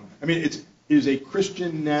 It is a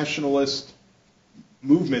Christian nationalist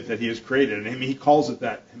movement that he has created. I mean, he calls it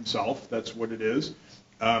that himself. That's what it is,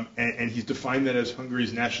 and he's defined that as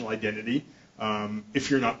Hungary's national identity. If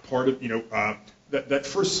you're not part of, that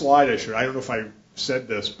first slide I showed. I don't know if I said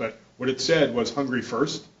this, but what it said was Hungary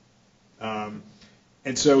first.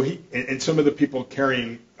 And so and some of the people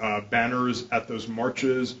carrying banners at those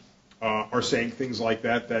marches are saying things like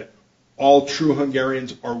that all true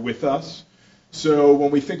Hungarians are with us. So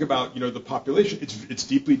when we think about, the population, it's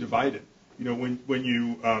deeply divided. When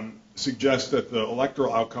you suggest that the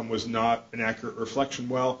electoral outcome was not an accurate reflection,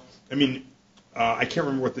 well, I can't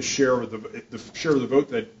remember what the share of the vote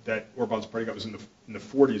that Orban's party got was in the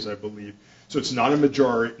 40s, I believe. So it's not a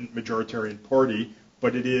majoritarian party,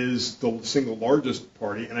 but it is the single largest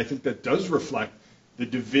party, and I think that does reflect the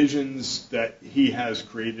divisions that he has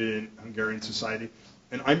created in Hungarian society.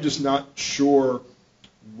 And I'm just not sure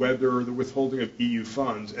whether the withholding of EU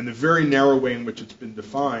funds and the very narrow way in which it's been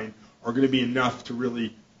defined are going to be enough to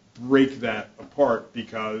really break that apart,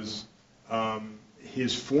 because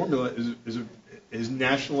his formula his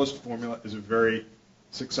nationalist formula is a very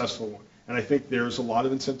successful one. And I think there's a lot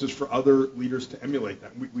of incentives for other leaders to emulate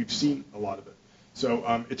that. We've seen a lot of it.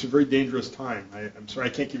 So it's a very dangerous time. I'm sorry I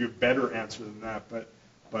can't give you a better answer than that, but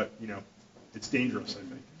it's dangerous, I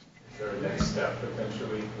think. Is there a next step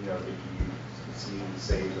potentially? The EU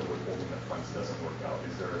saves or withholding the funds doesn't work out.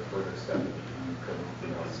 Is there a further step that the EU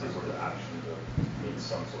could, some sort of action to make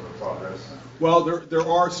some sort of progress? Well, there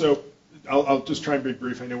are. So I'll just try and be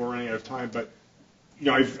brief. I know we're running out of time, but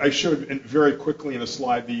I showed very quickly in a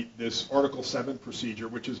slide this Article 7 procedure,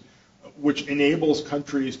 which enables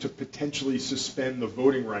countries to potentially suspend the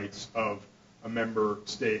voting rights of a member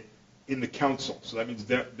state in the Council. So that means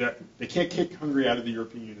that they can't kick Hungary out of the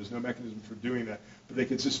European Union. There's no mechanism for doing that, but they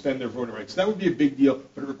can suspend their voting rights. That would be a big deal,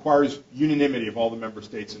 but it requires unanimity of all the member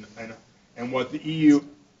states. And what the EU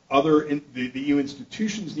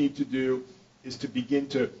institutions need to do is to begin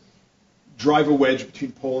to drive a wedge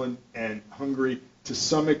between Poland and Hungary. To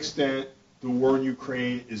some extent, the war in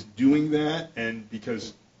Ukraine is doing that, and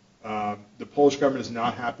because the Polish government is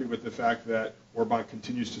not happy with the fact that Orban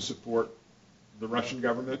continues to support the Russian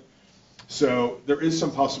government. So there is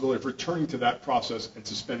some possibility of returning to that process and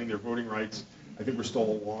suspending their voting rights. I think we're still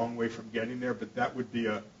a long way from getting there, but that would be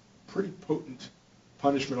a pretty potent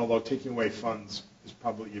punishment, although taking away funds is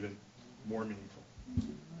probably even more meaningful.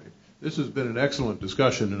 This has been an excellent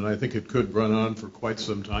discussion, and I think it could run on for quite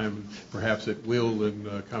some time. Perhaps it will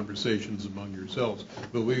in conversations among yourselves.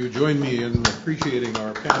 But will you join me in appreciating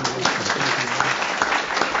our panelists? And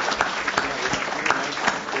thank you.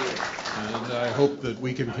 hope that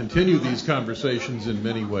we can continue these conversations in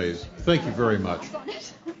many ways. Thank you very much.